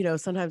than,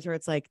 sometimes where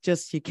it's like,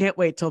 just, you can't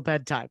wait till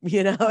bedtime,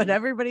 and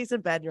everybody's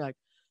in bed and you're like,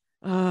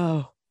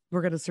 oh,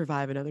 we're going to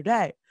survive another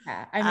day.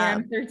 Yeah. I mean,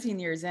 I'm 13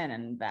 years in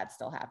and that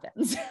still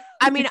happens.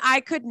 I mean,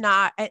 I could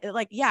not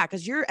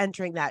because you're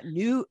entering that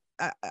new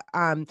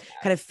kind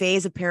of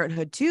phase of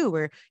parenthood too,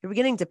 where you're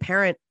beginning to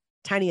parent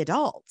tiny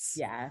adults.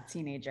 Yeah.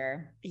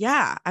 Teenager.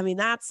 Yeah. I mean,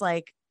 that's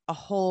like a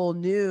whole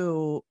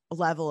new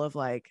level of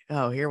like,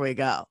 oh, here we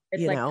go.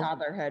 It's like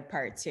toddlerhood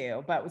part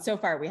 2, but so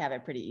far we have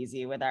it pretty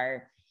easy with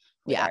our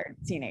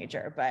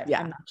teenager, but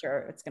I'm not sure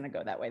it's going to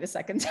go that way the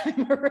second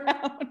time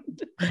around.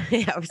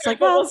 Yeah, it's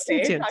like, well,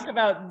 stay tuned. Talk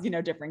about,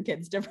 different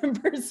kids,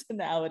 different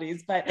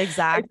personalities, but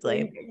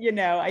exactly.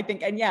 I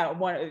think, and yeah,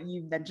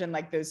 you mentioned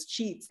like those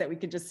cheats that we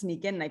could just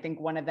sneak in. And I think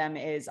one of them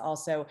is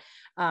also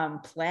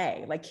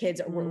play. Like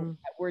kids,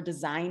 we're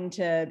designed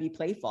to be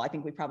playful. I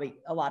think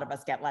a lot of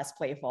us get less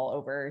playful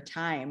over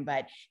time,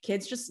 but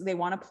kids they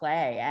want to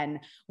play, and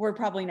we're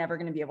probably never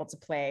going to be able to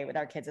play with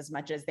our kids as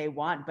much as they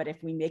want. But if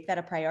we make that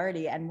a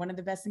priority, and one of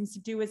the best things to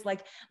do is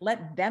like,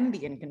 let them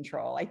be in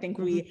control. I think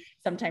we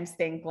sometimes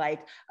think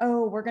like,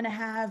 oh, we're going to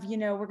have,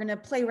 we're going to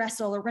play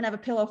wrestle, or we're going to have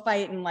a pillow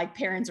fight. And like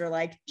parents are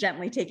like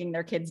gently taking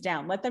their kids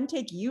down. Let them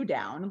take you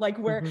down. Like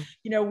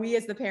we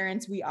as the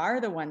parents, we are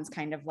the ones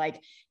kind of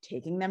like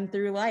taking them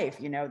through life.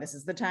 This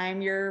is the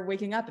time you're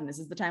waking up, and this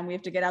is the time we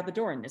have to get out the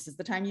door, and this is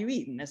the time you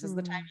eat, and this is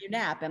the time you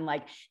nap. And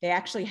like, they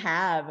actually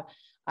have,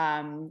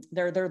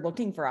 they're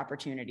looking for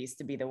opportunities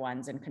to be the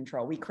ones in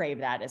control. We crave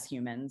that as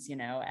humans,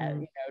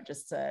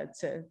 just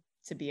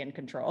to be in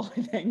control,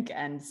 I think,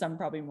 and some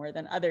probably more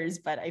than others.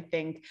 But I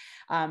think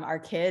our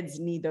kids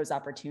need those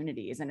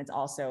opportunities. And it's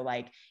also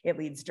like, it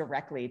leads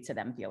directly to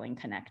them feeling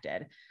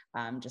connected.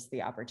 Just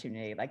the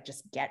opportunity, like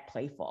just get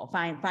playful,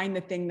 find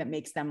the thing that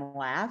makes them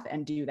laugh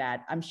and do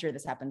that. I'm sure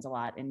this happens a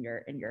lot in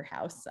your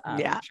house.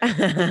 Yeah.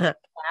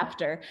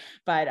 Laughter,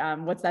 but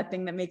what's that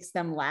thing that makes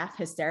them laugh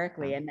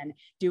hysterically, and then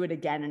do it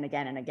again and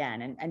again and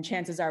again. And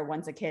chances are,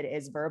 once a kid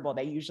is verbal,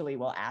 they usually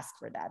will ask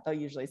for that. They'll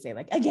usually say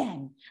like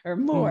again or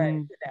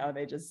more.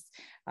 They just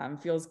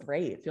feels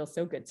great. It feels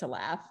so good to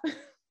laugh.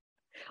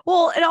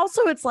 Well, and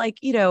also it's like,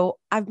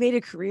 I've made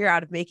a career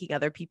out of making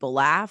other people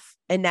laugh,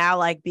 and now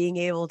like being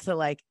able to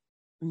like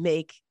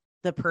make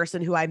the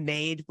person who I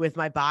made with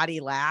my body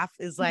laugh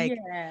is like,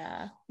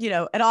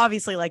 and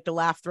obviously like the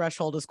laugh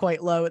threshold is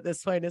quite low at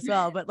this point as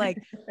well. But like,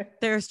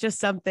 there's just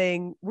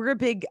something, we're a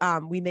big,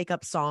 we make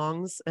up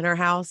songs in our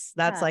house.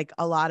 That's like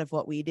a lot of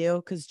what we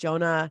do. Cause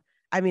Jonah,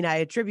 I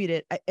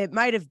attribute it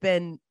might've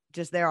been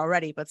just there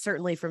already, but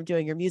certainly from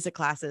doing your music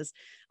classes.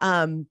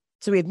 So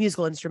we have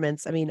musical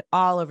instruments,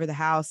 all over the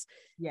house.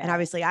 And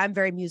obviously I'm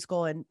very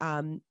musical,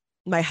 and,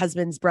 my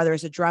husband's brother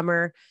is a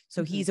drummer.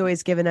 So he's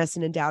always given us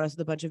and endowed us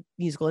with a bunch of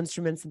musical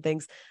instruments and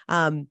things.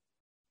 So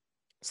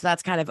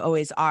that's kind of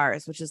always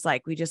ours, which is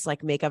like, we just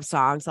like make up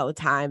songs all the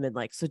time. And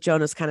like, so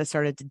Jonah's kind of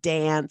started to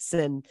dance,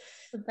 and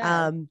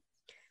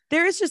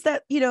there is just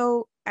that,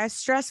 as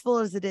stressful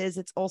as it is,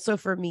 it's also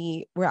for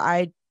me where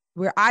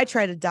I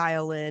try to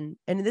dial in.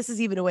 And this is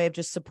even a way of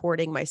just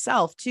supporting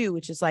myself too,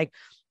 which is like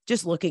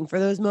just looking for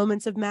those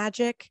moments of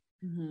magic.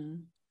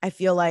 I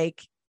feel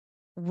like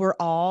we're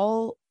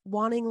all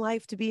wanting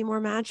life to be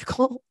more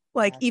magical.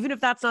 Like, even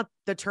if that's not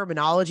the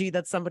terminology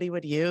that somebody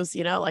would use,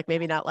 like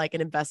maybe not like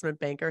an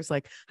investment banker's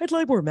like, I'd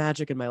like more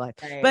magic in my life.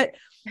 Right. But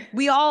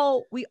we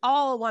all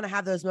want to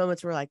have those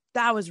moments where like,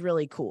 that was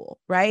really cool.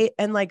 Right.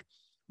 And like,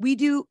 we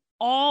do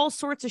all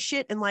sorts of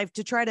shit in life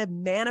to try to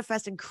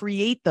manifest and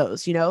create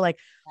those, like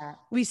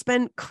we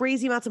spend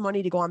crazy amounts of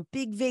money to go on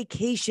big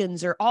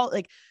vacations, or all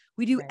like,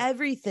 we do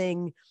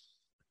everything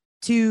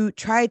to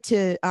try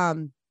to,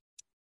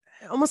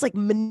 almost like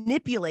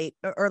manipulate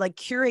or like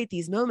curate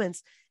these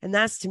moments. And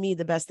that's to me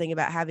the best thing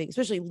about having,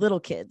 especially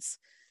little kids,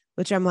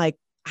 which I'm like,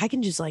 I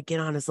can just like get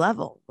on his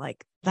level.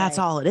 Like that's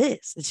all it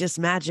is. It's just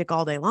magic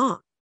all day long.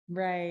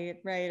 Right.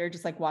 Or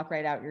just like walk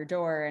right out your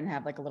door and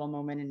have like a little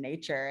moment in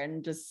nature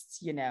and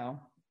just, find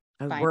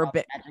all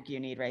the magic you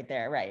need right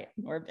there. Right.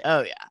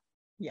 Oh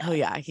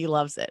yeah. He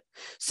loves it.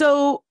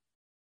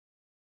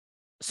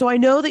 So I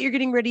know that you're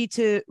getting ready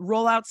to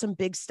roll out some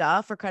big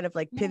stuff, or kind of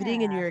like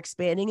pivoting and you're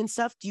expanding and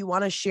stuff. Do you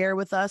want to share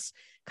with us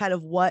kind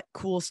of what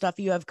cool stuff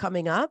you have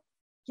coming up?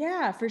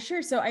 Yeah, for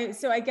sure. So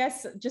I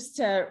guess just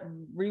to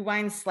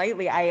rewind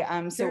slightly,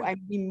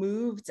 we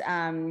moved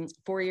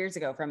 4 years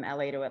ago from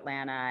LA to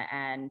Atlanta,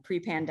 and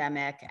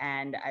pre-pandemic,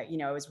 and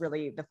it was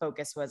really, the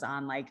focus was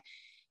on like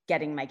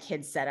getting my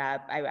kids set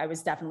up. I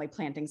was definitely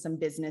planting some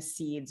business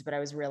seeds, but I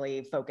was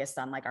really focused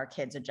on like our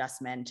kids'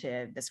 adjustment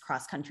to this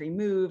cross-country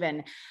move.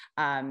 And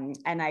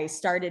I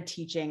started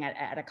teaching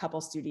at a couple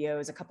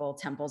studios, a couple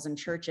temples and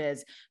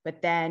churches.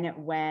 But then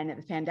when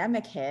the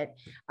pandemic hit,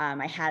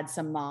 I had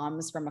some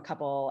moms from a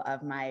couple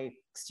of my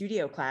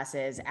studio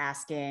classes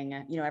asking,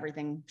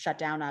 everything shut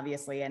down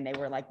obviously. And they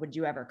were like, would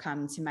you ever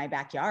come to my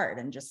backyard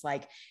and just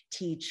like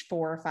teach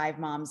 4 or 5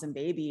 moms and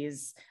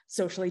babies,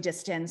 socially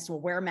distanced,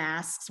 we'll wear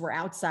masks, we're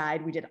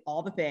outside. We did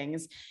all the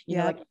things,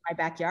 like in my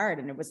backyard.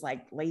 And it was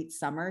like late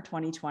summer,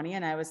 2020.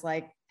 And I was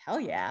like, hell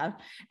yeah.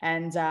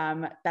 And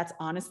that's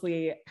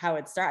honestly how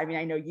it started.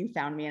 I know you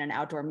found me in an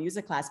outdoor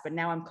music class, but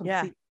now I'm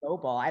completely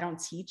mobile. I don't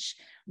teach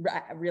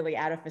really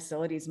out of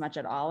facilities much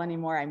at all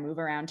anymore. I move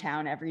around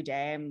town every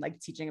day. I'm like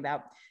teaching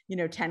about,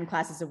 10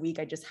 classes a week.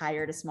 I just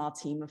hired a small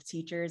team of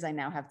teachers. I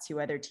now have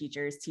 2 other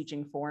teachers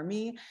teaching for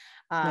me.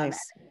 Nice.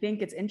 I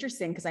think it's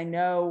interesting because I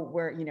know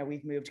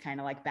we've moved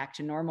kind of like back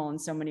to normal in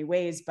so many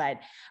ways, but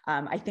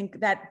I think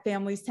that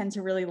families tend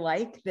to really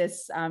like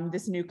this,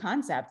 this new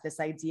concept, this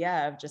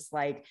idea of just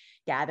like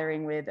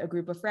gathering with a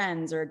group of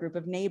friends or a group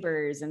of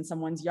neighbors in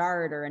someone's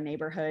yard or a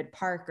neighborhood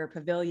park or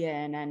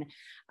pavilion. And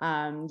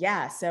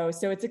yeah, so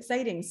it's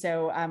exciting.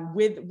 So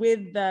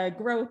with the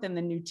growth and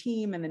the new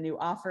team and the new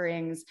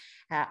offerings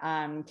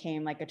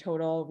came like a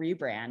total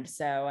rebrand.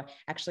 So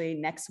actually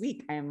next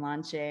week I am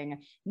launching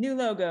new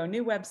logo,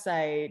 new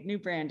website, new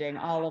branding,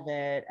 all of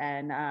it.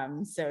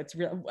 And so it's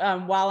real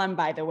while I'm,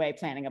 by the way,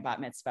 planning a bat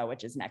mitzvah,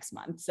 which is next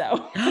month.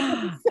 So,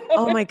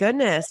 oh my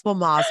goodness. Well,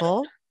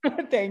 mazel.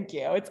 Thank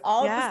you. It's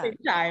all Yeah. at the same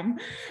time.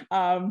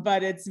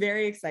 But it's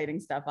very exciting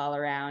stuff all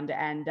around.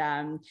 And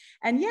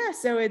yeah,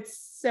 so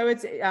it's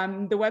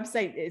the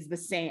website is the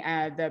same.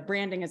 The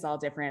branding is all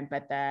different,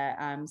 but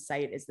the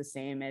site is the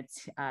same.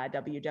 It's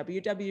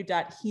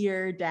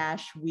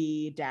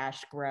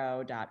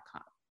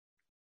www.here-we-grow.com.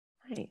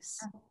 Nice.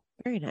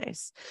 Very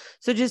nice.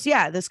 So just,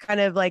 yeah, this kind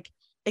of like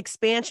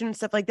expansion and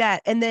stuff like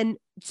that. And then,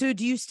 so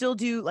do you still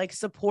do like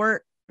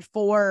support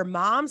for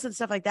moms and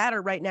stuff like that?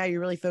 Or right now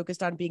you're really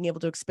focused on being able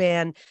to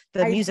expand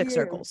the music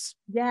circles?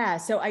 Yeah,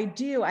 so I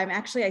do.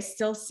 I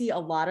still see a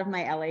lot of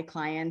my LA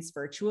clients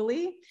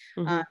virtually.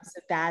 So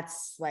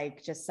that's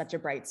like just such a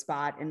bright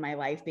spot in my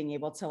life, being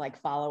able to like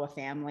follow a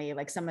family,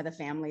 like some of the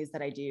families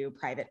that I do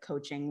private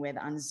coaching with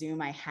on Zoom.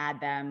 I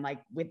had them like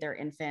with their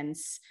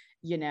infants,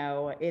 you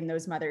know, in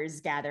those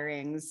mothers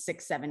gatherings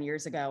 6-7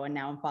 years ago. And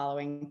now I'm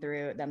following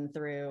them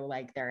through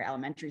like their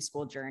elementary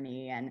school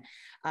journey. And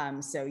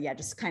so yeah,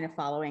 just kind of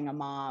following a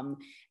mom,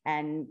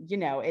 and, you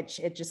know,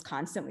 it just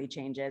constantly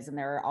changes. And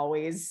there are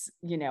always,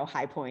 you know,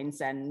 high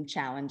points and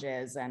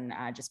challenges, and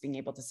just being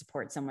able to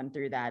support someone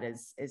through that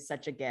is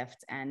such a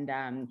gift. And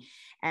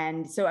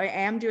so I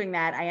am doing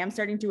that. I am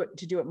starting to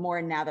do it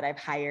more now that I've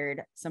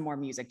hired some more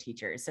music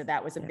teachers. So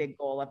that was a big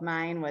goal of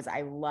mine.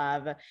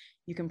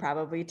 You can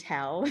probably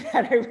tell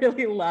that I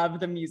really love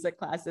the music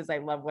classes. I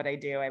love what I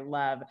do. I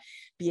love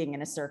being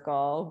in a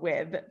circle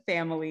with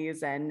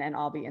families and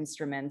all the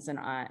instruments, and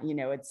you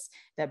know,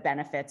 the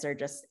benefits are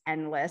just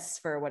endless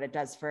for what it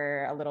does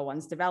for a little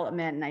one's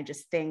development. And I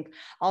just think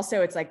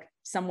also it's like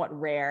somewhat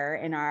rare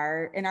in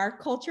our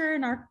culture,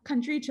 in our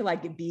country, to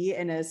like be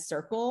in a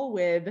circle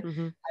with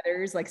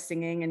others, like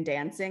singing and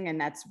dancing. And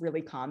that's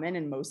really common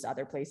in most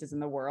other places in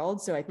the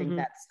world. So I think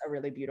that's a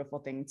really beautiful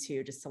thing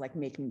too, just to like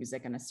make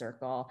music in a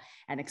circle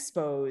and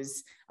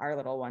expose our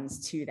little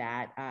ones to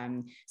that.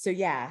 So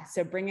yeah,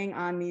 so bringing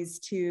on these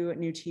 2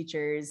 new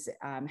teachers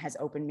has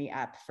opened me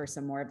up for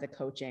some more of the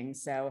coaching.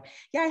 So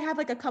yeah, I have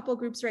like a couple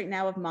groups right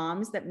now of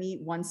moms that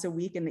meet once a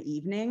week in the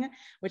evening,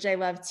 which I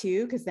love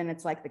too, because then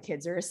it's like the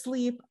kids are asleep.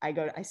 I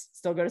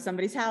still go to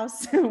somebody's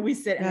house. We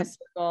sit in a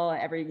circle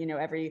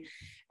every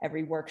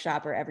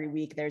workshop, or every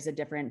week there's a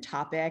different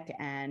topic,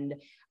 and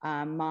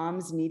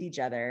moms need each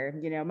other,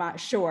 you know,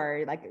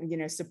 sure, like, you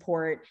know,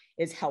 support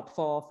is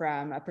helpful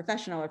from a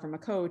professional or from a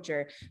coach,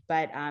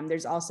 but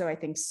there's also, I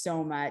think,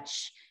 so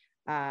much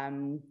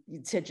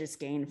to just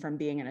gain from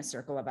being in a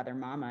circle of other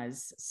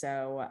mamas.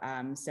 So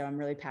I'm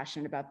really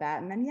passionate about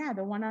that. And then, yeah,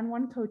 the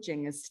one-on-one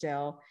coaching is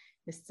still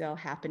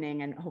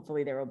happening. And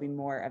hopefully there will be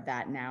more of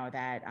that now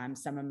that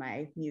some of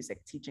my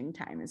music teaching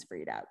time is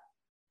freed up.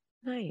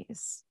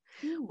 Nice.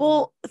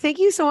 Well, thank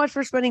you so much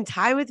for spending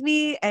time with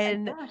me.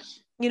 And,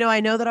 you know,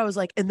 I know that I was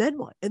like, and then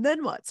what? And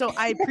then what? So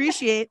I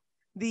appreciate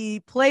the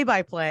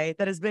play-by-play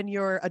that has been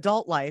your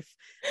adult life.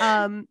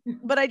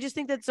 But I just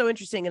think that's so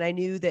interesting. And I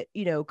knew that,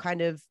 you know,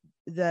 kind of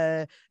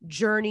the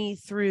journey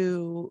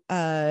through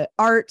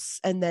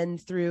arts, and then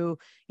through,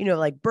 you know,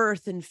 like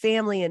birth and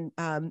family, and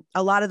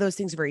a lot of those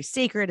things are very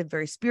sacred and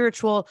very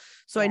spiritual.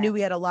 So I knew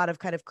we had a lot of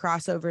kind of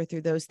crossover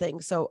through those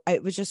things. So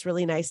it was just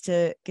really nice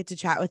to get to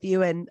chat with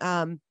you. And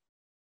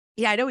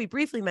yeah, I know we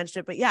briefly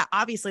mentioned it, but yeah,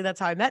 obviously that's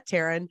how I met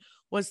Taryn,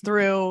 was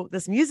through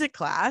this music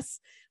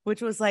class,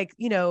 which was like,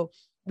 you know,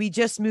 we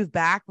just moved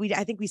back.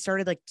 I think we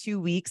started like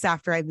 2 weeks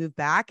after I moved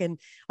back, and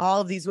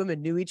all of these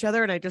women knew each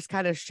other, and I just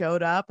kind of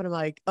showed up and I'm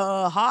like,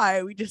 oh,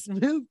 hi, we just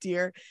moved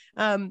here.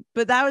 But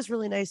that was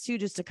really nice too,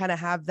 just to kind of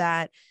have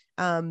that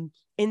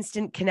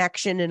instant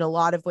connection in a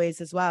lot of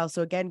ways as well.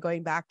 So again,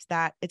 going back to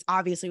that, it's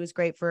obviously was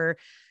great for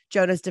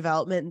Jonah's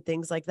development and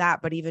things like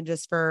that, but even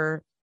just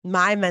for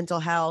my mental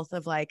health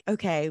of like,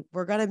 okay,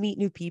 we're going to meet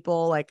new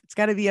people. Like, it's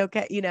going to be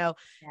okay. You know,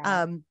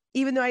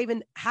 even though I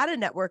even had a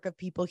network of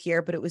people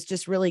here, but it was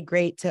just really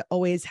great to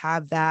always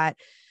have that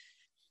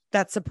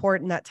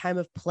support and that time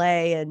of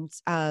play. And,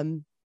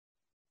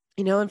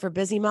 you know, and for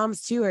busy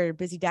moms too, or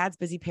busy dads,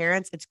 busy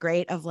parents, it's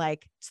great of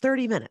like, it's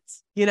 30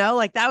 minutes, you know,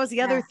 like that was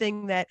the other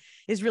thing that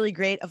is really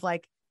great of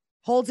like,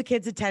 holds a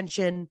kid's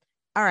attention.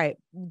 All right,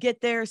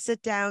 get there,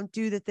 sit down,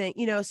 do the thing,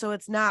 you know, so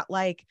it's not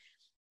like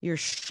you're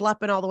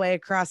schlepping all the way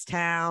across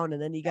town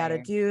and then you got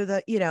to do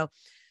the, you know,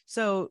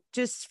 so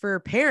just for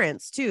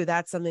parents too,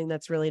 that's something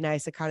that's really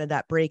nice, a kind of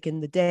that break in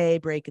the day,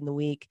 break in the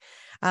week.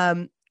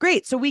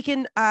 Great. So we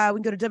can go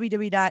to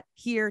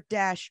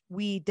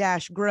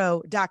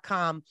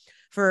www.here-we-grow.com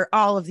for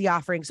all of the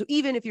offerings. So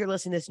even if you're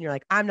listening to this and you're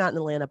like, I'm not in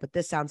Atlanta, but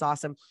this sounds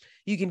awesome,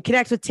 you can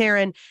connect with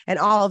Taryn and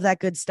all of that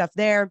good stuff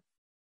there,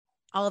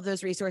 all of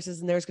those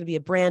resources. And there's going to be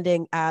a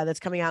branding that's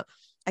coming out.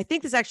 I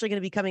think this is actually going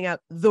to be coming out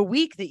the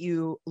week that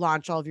you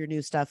launch all of your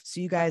new stuff. So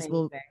you guys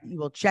will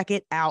check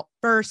it out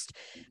first.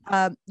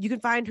 You can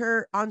find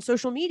her on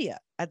social media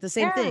at the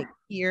same thing.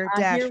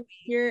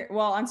 Here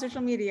Well, on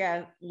social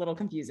media, a little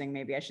confusing.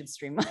 Maybe I should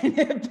streamline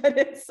it, but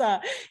it's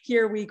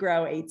Here We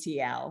Grow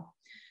ATL.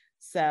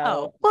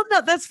 So, well,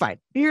 no, that's fine.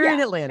 You're in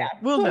Atlanta.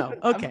 We'll know.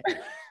 Okay.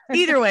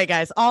 Either way,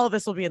 guys, all of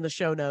this will be in the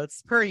show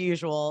notes per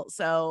usual.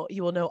 So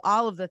you will know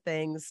all of the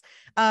things.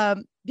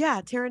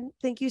 Taryn,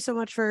 thank you so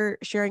much for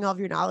sharing all of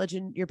your knowledge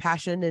and your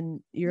passion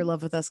and your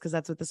love with us, because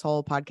that's what this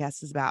whole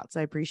podcast is about. So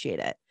I appreciate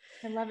it.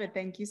 I love it.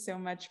 Thank you so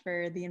much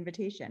for the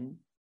invitation.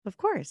 Of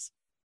course.